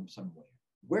comes from somewhere.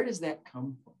 Where does that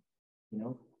come from?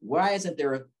 Why isn't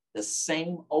there the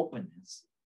same openness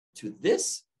to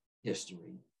this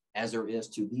history as there is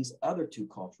to these other two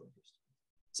cultural histories?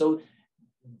 So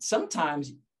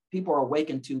sometimes people are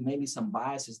awakened to maybe some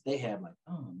biases they have, like,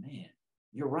 oh man,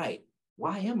 you're right.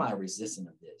 Why am I resistant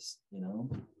of this?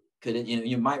 Could it,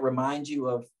 you might remind you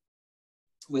of,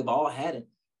 we've all had it,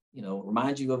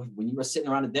 remind you of when you were sitting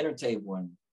around a dinner table and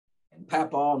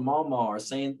Papa and Mama are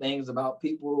saying things about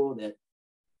people that,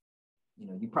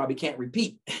 you probably can't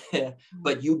repeat,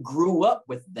 but you grew up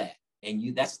with that.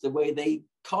 And that's the way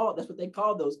that's what they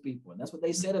called those people. And that's what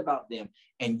they said about them.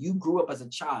 And you grew up as a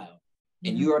child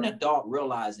and you're an adult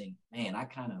realizing, man, I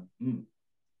kind of,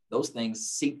 those things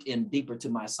seeped in deeper to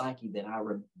my psyche than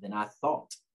I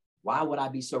thought. Why would I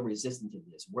be so resistant to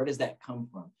this? Where does that come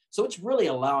from? So it's really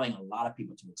allowing a lot of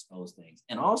people to expose things.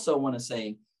 And also want to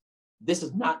say, this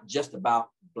is not just about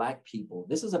Black people.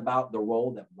 This is about the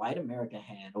role that white America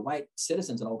had, or white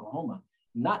citizens in Oklahoma.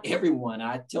 Not everyone,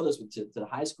 I tell this to the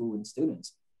high school and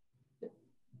students,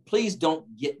 please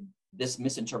don't get this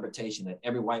misinterpretation that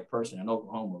every white person in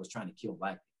Oklahoma was trying to kill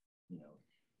Black people.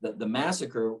 The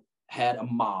massacre had a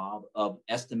mob of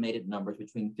estimated numbers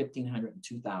between 1,500 and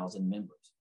 2,000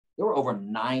 members. There were over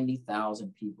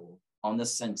 90,000 people on the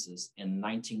census in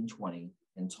 1920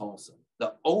 in Tulsa.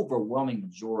 The overwhelming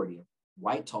majority of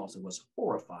white Tulsa was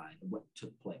horrified at what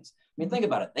took place. I mean, think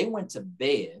about it. They went to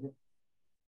bed.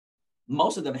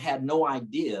 Most of them had no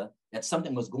idea that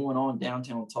something was going on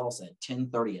downtown Tulsa at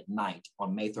 10:30 at night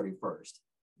on May 31st.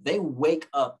 They wake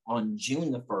up on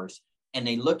June the 1st and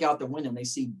they look out the window and they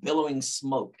see billowing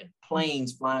smoke and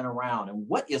planes flying around. And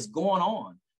what is going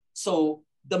on? So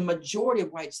the majority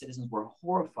of white citizens were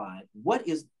horrified.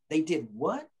 They did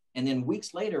what? And then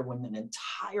weeks later, when an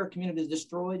entire community is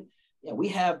destroyed, we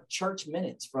have church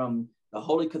minutes from the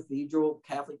Holy Cathedral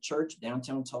Catholic Church,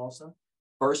 downtown Tulsa,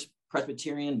 First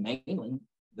Presbyterian mainly,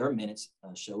 their minutes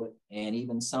show it, and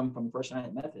even some from First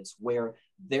United Methodist, where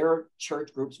their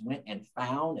church groups went and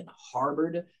found and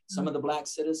harbored some of the Black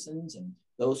citizens and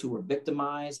those who were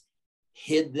victimized,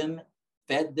 hid them,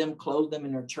 fed them, clothed them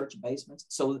in their church basements.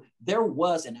 So there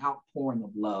was an outpouring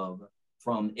of love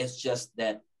from, it's just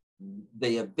that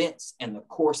the events and the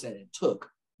course that it took,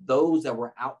 those that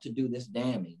were out to do this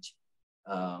damage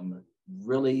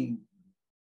really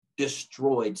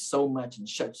destroyed so much in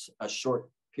such a short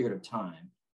period of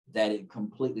time that it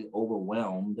completely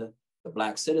overwhelmed the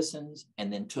Black citizens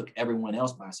and then took everyone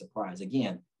else by surprise.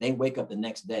 Again, they wake up the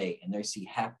next day and they see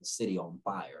half the city on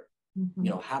fire.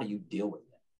 How do you deal with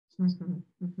that?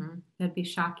 That'd be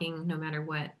shocking no matter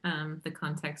what the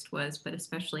context was, but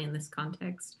especially in this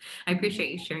context. I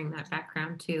appreciate you sharing that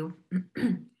background too.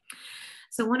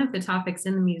 So one of the topics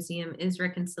in the museum is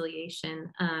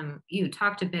reconciliation. You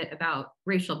talked a bit about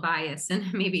racial bias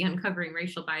and maybe uncovering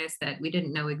racial bias that we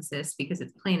didn't know exists because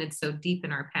it's planted so deep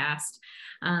in our past.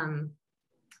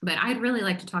 But I'd really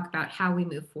like to talk about how we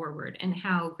move forward and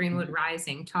how Greenwood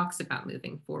Rising talks about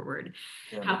moving forward.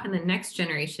 Yeah. How can the next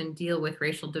generation deal with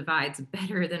racial divides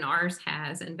better than ours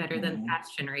has and better than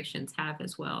past generations have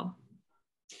as well?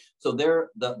 So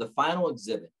the final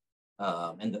exhibit,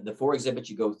 and the four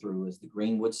exhibits you go through is the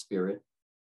Greenwood Spirit,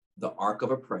 the Arc of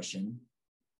Oppression,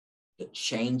 the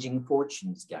Changing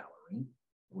Fortunes Gallery,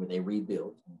 where they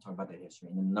rebuilt, and we'll talk about that history.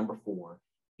 And then number 4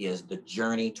 is the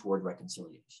Journey Toward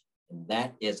Reconciliation. And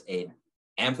that is an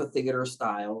amphitheater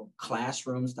style,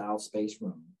 classroom style space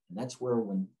room. And that's where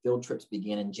when field trips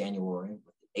begin in January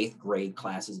with the 8th grade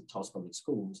classes at Tulsa Public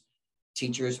Schools,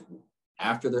 teachers,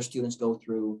 after their students go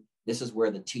through, this is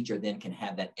where the teacher then can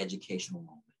have that educational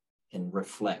moment, can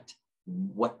reflect.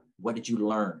 What did you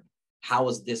learn? How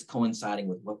is this coinciding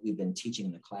with what we've been teaching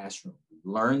in the classroom?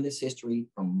 Learn this history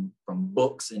from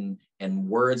books and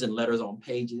words and letters on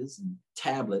pages and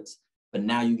tablets, but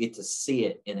now you get to see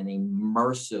it in an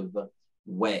immersive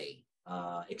way,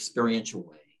 experiential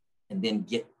way, and then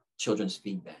get children's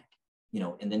feedback,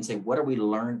 and then say, what can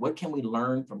we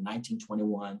learn from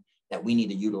 1921 that we need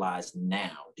to utilize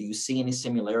now? Do you see any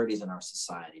similarities in our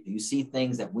society? Do you see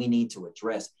things that we need to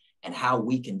address and how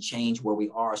we can change where we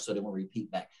are so that we'll repeat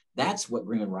back? That's what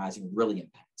Greenwood Rising really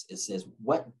impacts. It says,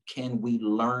 what can we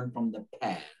learn from the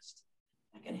past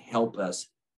that can help us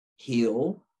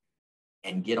heal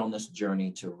and get on this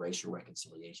journey to racial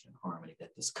reconciliation and harmony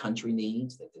that this country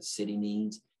needs, that this city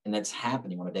needs, and that's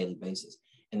happening on a daily basis.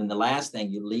 And then the last thing,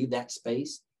 you leave that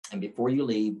space, and before you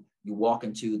leave, you walk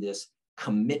into this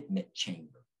commitment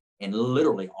chamber. And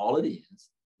literally all it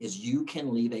is you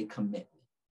can leave a commitment.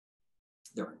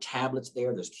 There are tablets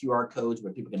there, there's QR codes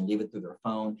where people can leave it through their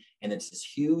phone, and it's this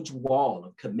huge wall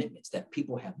of commitments that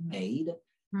people have made.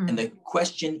 And the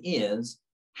question is,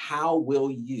 how will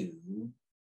you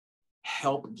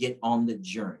help get on the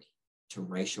journey to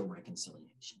racial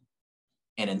reconciliation?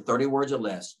 And in 30 words or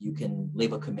less, you can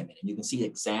leave a commitment, and you can see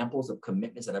examples of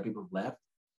commitments that other people have left.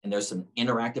 And there's some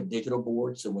interactive digital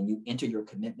boards. So when you enter your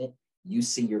commitment, you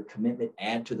see your commitment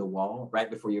add to the wall right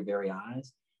before your very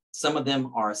eyes. Some of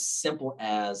them are simple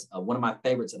as one of my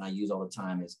favorites that I use all the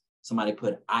time is somebody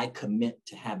put, I commit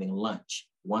to having lunch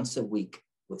once a week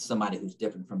with somebody who's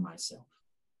different from myself.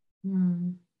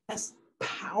 That's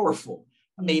powerful.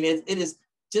 I mean, it is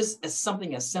just as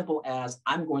something as simple as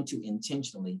I'm going to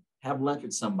intentionally have lunch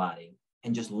with somebody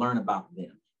and just learn about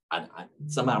them. I'm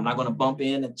not going to bump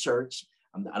in at church.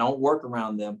 I don't work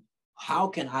around them. How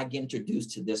can I get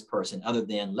introduced to this person other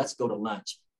than let's go to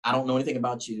lunch? I don't know anything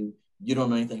about you. You don't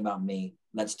know anything about me.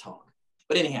 Let's talk.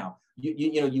 But anyhow,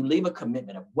 you leave a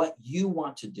commitment of what you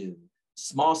want to do,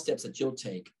 small steps that you'll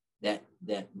take that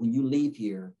when you leave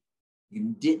here,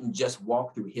 you didn't just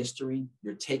walk through history.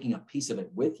 You're taking a piece of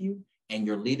it with you, and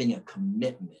you're leaving a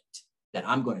commitment that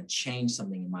I'm going to change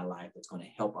something in my life that's going to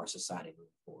help our society move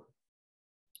forward.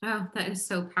 Oh, that is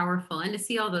so powerful. And to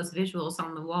see all those visuals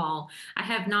on the wall, I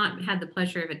have not had the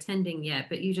pleasure of attending yet,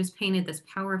 but you just painted this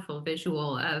powerful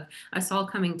visual of us all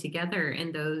coming together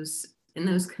in those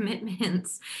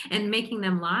commitments and making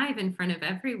them live in front of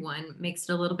everyone makes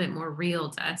it a little bit more real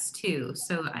to us too.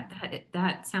 So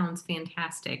that sounds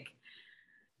fantastic.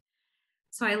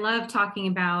 So I love talking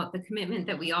about the commitment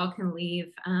that we all can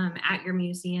leave at your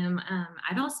museum.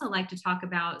 I'd also like to talk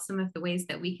about some of the ways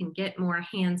that we can get more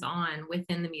hands-on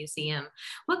within the museum.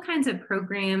 What kinds of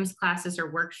programs, classes,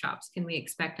 or workshops can we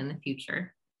expect in the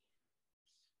future?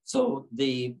 So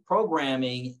the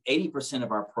programming, 80%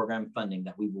 of our program funding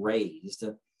that we've raised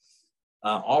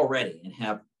already and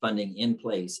have funding in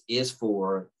place is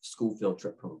for school field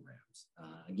trip programs.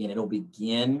 Again, it'll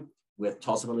begin with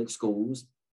Tulsa Public Schools.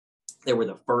 They were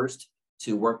the first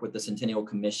to work with the Centennial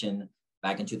Commission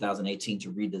back in 2018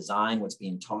 to redesign what's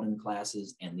being taught in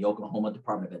classes. And the Oklahoma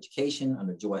Department of Education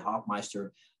under Joy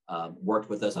Hoffmeister worked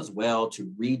with us as well to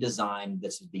redesign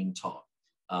this is being taught.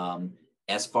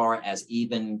 As far as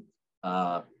even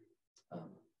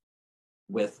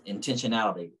with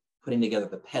intentionality, putting together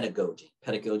the pedagogy.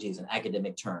 Pedagogy is an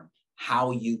academic term. How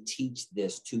you teach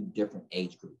this to different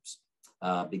age groups,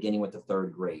 beginning with the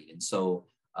 3rd grade. And so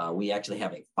we actually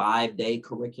have a 5-day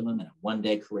curriculum and a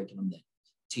 1-day curriculum that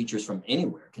teachers from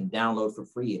anywhere can download for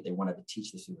free if they wanted to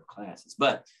teach this through their classes.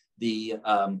 But the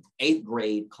 8th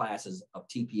grade classes of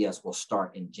TPS will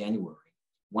start in January.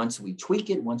 Once we tweak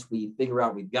it, once we figure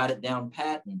out we've got it down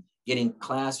pat and getting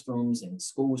classrooms and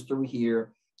schools through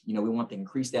here. We want to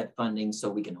increase that funding so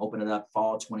we can open it up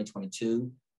fall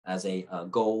 2022 as a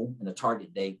goal and a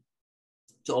target date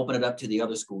to open it up to the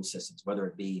other school systems, whether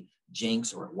it be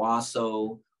Jinx or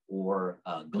Wasso or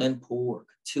Glenpool or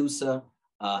Tulsa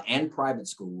and private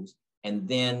schools. And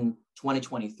then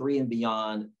 2023 and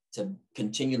beyond to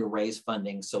continue to raise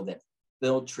funding so that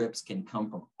field trips can come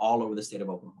from all over the state of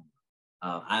Oklahoma.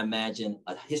 I imagine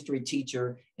a history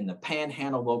teacher in the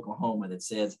panhandle of Oklahoma that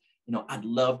says, I'd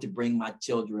love to bring my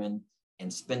children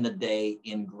and spend a day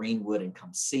in Greenwood and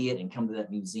come see it and come to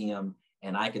that museum.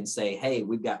 And I can say, hey,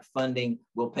 we've got funding.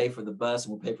 We'll pay for the bus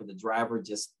and we'll pay for the driver.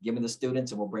 Just give me the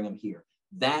students and we'll bring them here.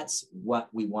 That's what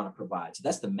we want to provide. So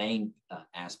that's the main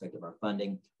aspect of our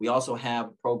funding. We also have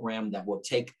a program that will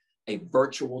take a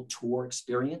virtual tour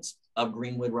experience of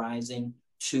Greenwood Rising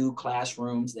to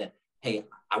classrooms that, hey,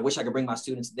 I wish I could bring my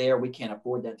students there. We can't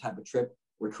afford that type of trip.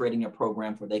 We're creating a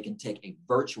program where they can take a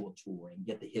virtual tour and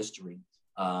get the history.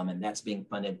 And that's being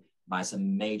funded by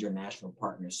some major national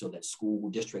partners so that school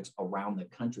districts around the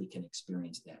country can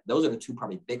experience that. Those are the two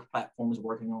probably big platforms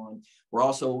we're working on. We're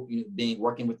also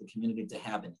working with the community to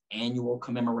have an annual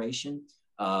commemoration,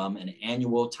 an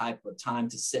annual type of time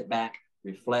to sit back,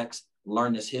 reflect,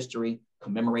 learn this history,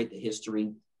 commemorate the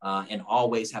history, and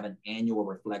always have an annual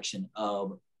reflection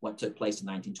of what took place in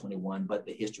 1921, but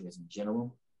the history is in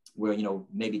general, where,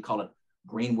 maybe call it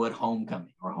Greenwood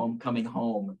Homecoming or Homecoming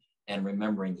Home and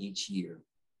remembering each year.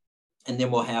 And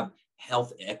then we'll have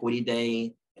Health Equity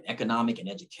Day, an Economic and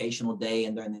Educational Day,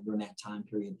 and during that time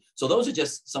period. So those are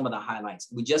just some of the highlights.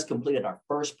 We just completed our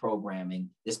first programming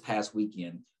this past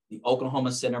weekend. The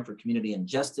Oklahoma Center for Community and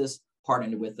Justice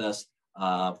partnered with us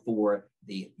for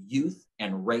the Youth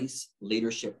and Race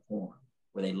Leadership Forum,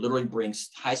 where they literally bring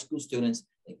high school students.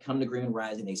 They come to Greenwood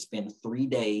Rising. They spend 3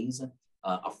 days,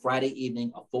 a Friday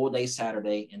evening, a full day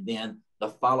Saturday, and then the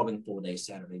following full day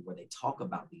Saturday, where they talk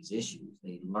about these issues.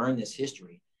 They learn this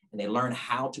history and they learn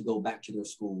how to go back to their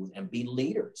schools and be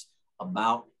leaders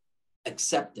about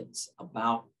acceptance,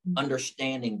 about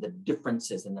understanding the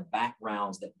differences and the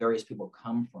backgrounds that various people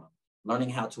come from,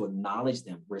 learning how to acknowledge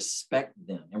them,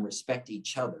 and respect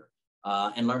each other,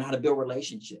 and learn how to build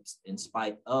relationships in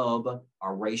spite of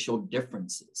our racial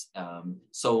differences.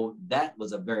 So that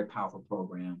was a very powerful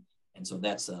program. And so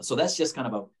that's just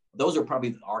kind of those are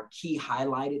probably our key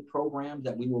highlighted programs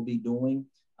that we will be doing.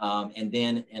 And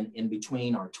then in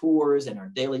between our tours and our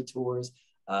daily tours,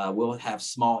 we'll have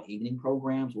small evening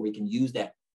programs where we can use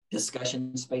that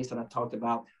discussion space that I talked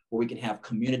about, where we can have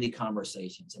community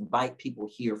conversations, invite people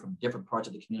here from different parts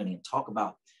of the community and talk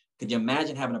about, could you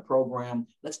imagine having a program?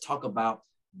 Let's talk about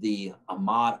the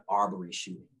Ahmaud Arbery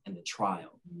shooting and the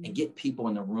trial, and get people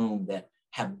in the room that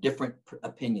have different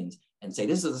opinions and say,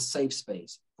 this is a safe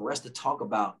space for us to talk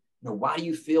about, why do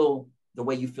you feel the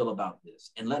way you feel about this?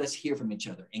 And let us hear from each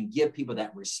other and give people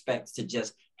that respect to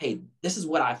just, hey, this is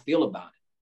what I feel about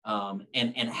it.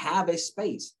 And have a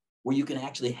space where you can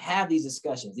actually have these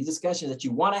discussions that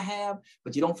you want to have,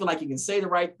 but you don't feel like you can say the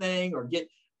right thing or get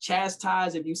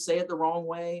chastised if you say it the wrong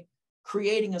way.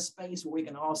 Creating a space where we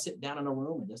can all sit down in a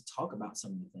room and just talk about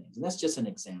some of the things. And that's just an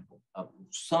example of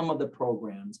some of the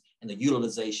programs and the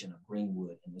utilization of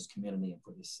Greenwood in this community and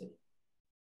for this city.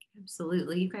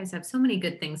 Absolutely. You guys have so many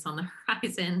good things on the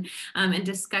horizon, and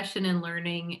discussion and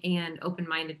learning and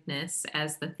open-mindedness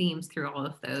as the themes through all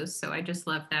of those. So I just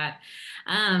love that.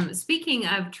 Speaking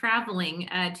of traveling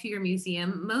to your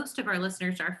museum, most of our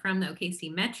listeners are from the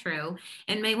OKC Metro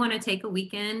and may want to take a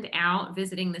weekend out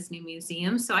visiting this new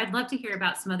museum. So I'd love to hear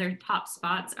about some other top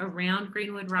spots around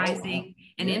Greenwood Rising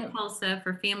and in Tulsa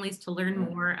for families to learn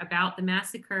more about the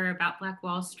massacre, about Black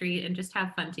Wall Street, and just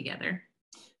have fun together.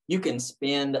 You can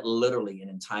spend literally an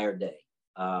entire day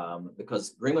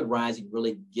because Greenwood Rising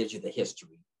really gives you the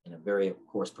history in a very, of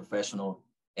course, professional,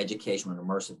 educational, and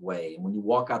immersive way. And when you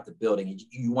walk out the building,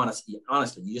 you want to see,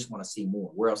 honestly, you just want to see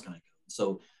more. Where else can I go?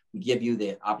 So we give you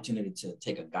the opportunity to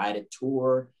take a guided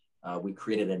tour. We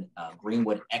created a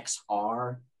Greenwood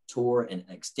XR tour, an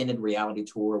extended reality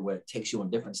tour where it takes you on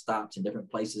different stops in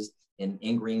different places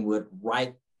in Greenwood,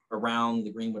 right around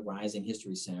the Greenwood Rising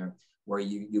History Center, where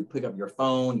you pick up your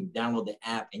phone, you download the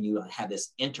app, and you have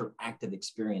this interactive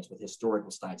experience with historical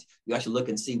sites. You actually look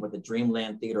and see what the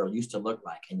Dreamland Theater used to look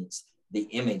like, and it's the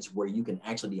image where you can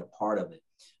actually be a part of it.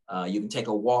 You can take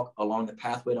a walk along the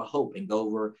Pathway to Hope and go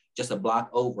over just a block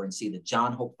over and see the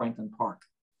John Hope Franklin Park,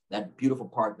 that beautiful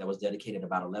park that was dedicated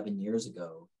about 11 years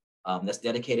ago. That's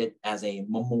dedicated as a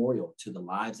memorial to the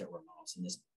lives that were lost, and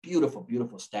this beautiful,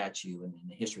 beautiful statue and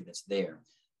the history that's there.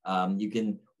 You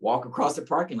can walk across the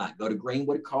parking lot, go to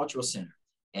Greenwood Cultural Center,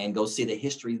 and go see the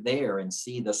history there and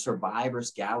see the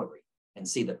survivors gallery and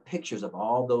see the pictures of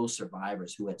all those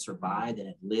survivors who had survived and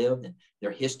had lived, and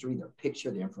their history, their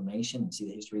picture, their information, and see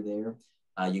the history there.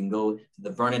 You can go to the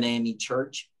Vernon AME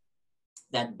Church.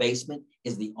 That basement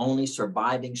is the only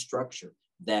surviving structure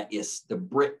that is, the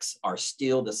bricks are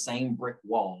still the same brick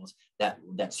walls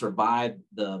that survived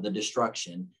the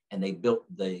destruction, and they built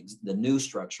the new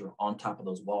structure on top of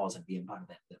those walls and being part of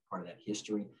that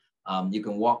history. You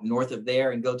can walk north of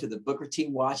there and go to the Booker T.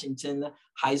 Washington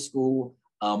High School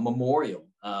Memorial.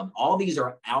 All these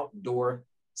are outdoor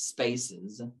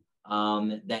spaces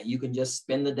that you can just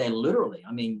spend the day, literally.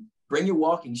 I mean, bring your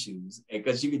walking shoes,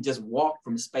 because you can just walk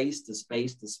from space to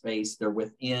space to space. They're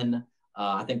within,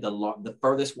 I think the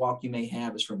furthest walk you may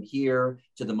have is from here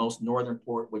to the most northern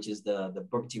port, which is the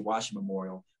Booker T. Washington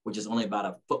Memorial, which is only about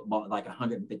a football, like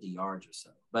 150 yards or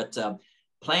so. But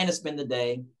plan to spend the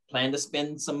day, plan to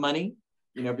spend some money.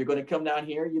 You know, if you're going to come down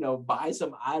here, you know, buy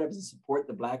some items and support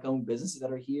the Black-owned businesses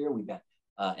that are here. We've got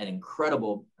an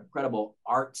incredible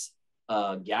arts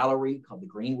gallery called the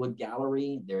Greenwood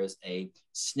Gallery. There's a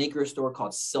sneaker store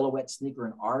called Silhouette Sneaker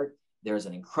and Art. There's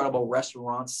an incredible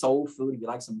restaurant, Soul Food, if you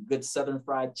like some good Southern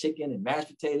fried chicken and mashed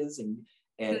potatoes and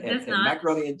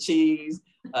macaroni and cheese.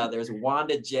 There's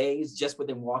Wanda J's just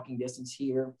within walking distance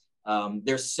here.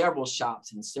 There's several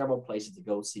shops and several places to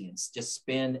go see and just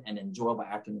spend an enjoyable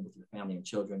afternoon with your family and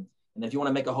children. And if you want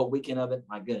to make a whole weekend of it,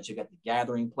 my goodness, you got the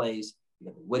Gathering Place, you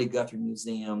got the Woody Guthrie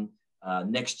Museum,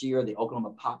 next year, the Oklahoma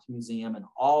Pops Museum, and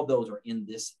all those are in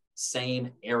this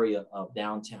same area of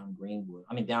downtown Greenwood,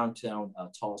 downtown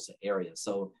Tulsa area.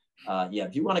 So yeah,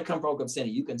 if you want to come from Oklahoma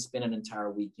City, you can spend an entire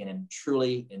weekend and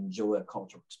truly enjoy a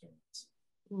cultural experience.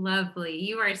 Lovely.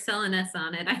 You are selling us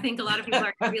on it. I think a lot of people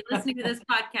are going to be listening to this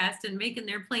podcast and making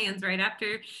their plans right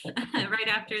after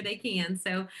they can.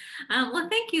 So, well,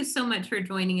 thank you so much for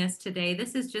joining us today.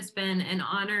 This has just been an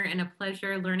honor and a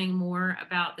pleasure learning more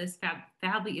about this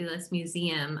fabulous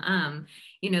museum.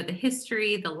 You know, the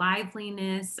history, the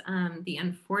liveliness, the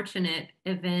unfortunate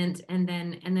event, and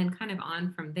then kind of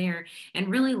on from there, and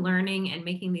really learning and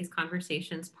making these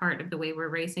conversations part of the way we're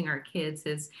raising our kids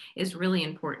is really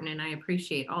important. And I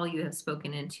appreciate all you have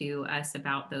spoken into us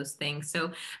about those things. So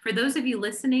for those of you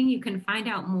listening, you can find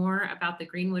out more about the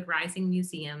Greenwood Rising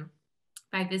Museum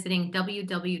by visiting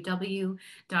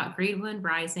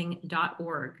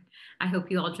www.greenwoodrising.org. I hope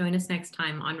you all join us next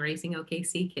time on Raising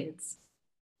OKC Kids.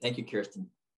 Thank you, Kirsten.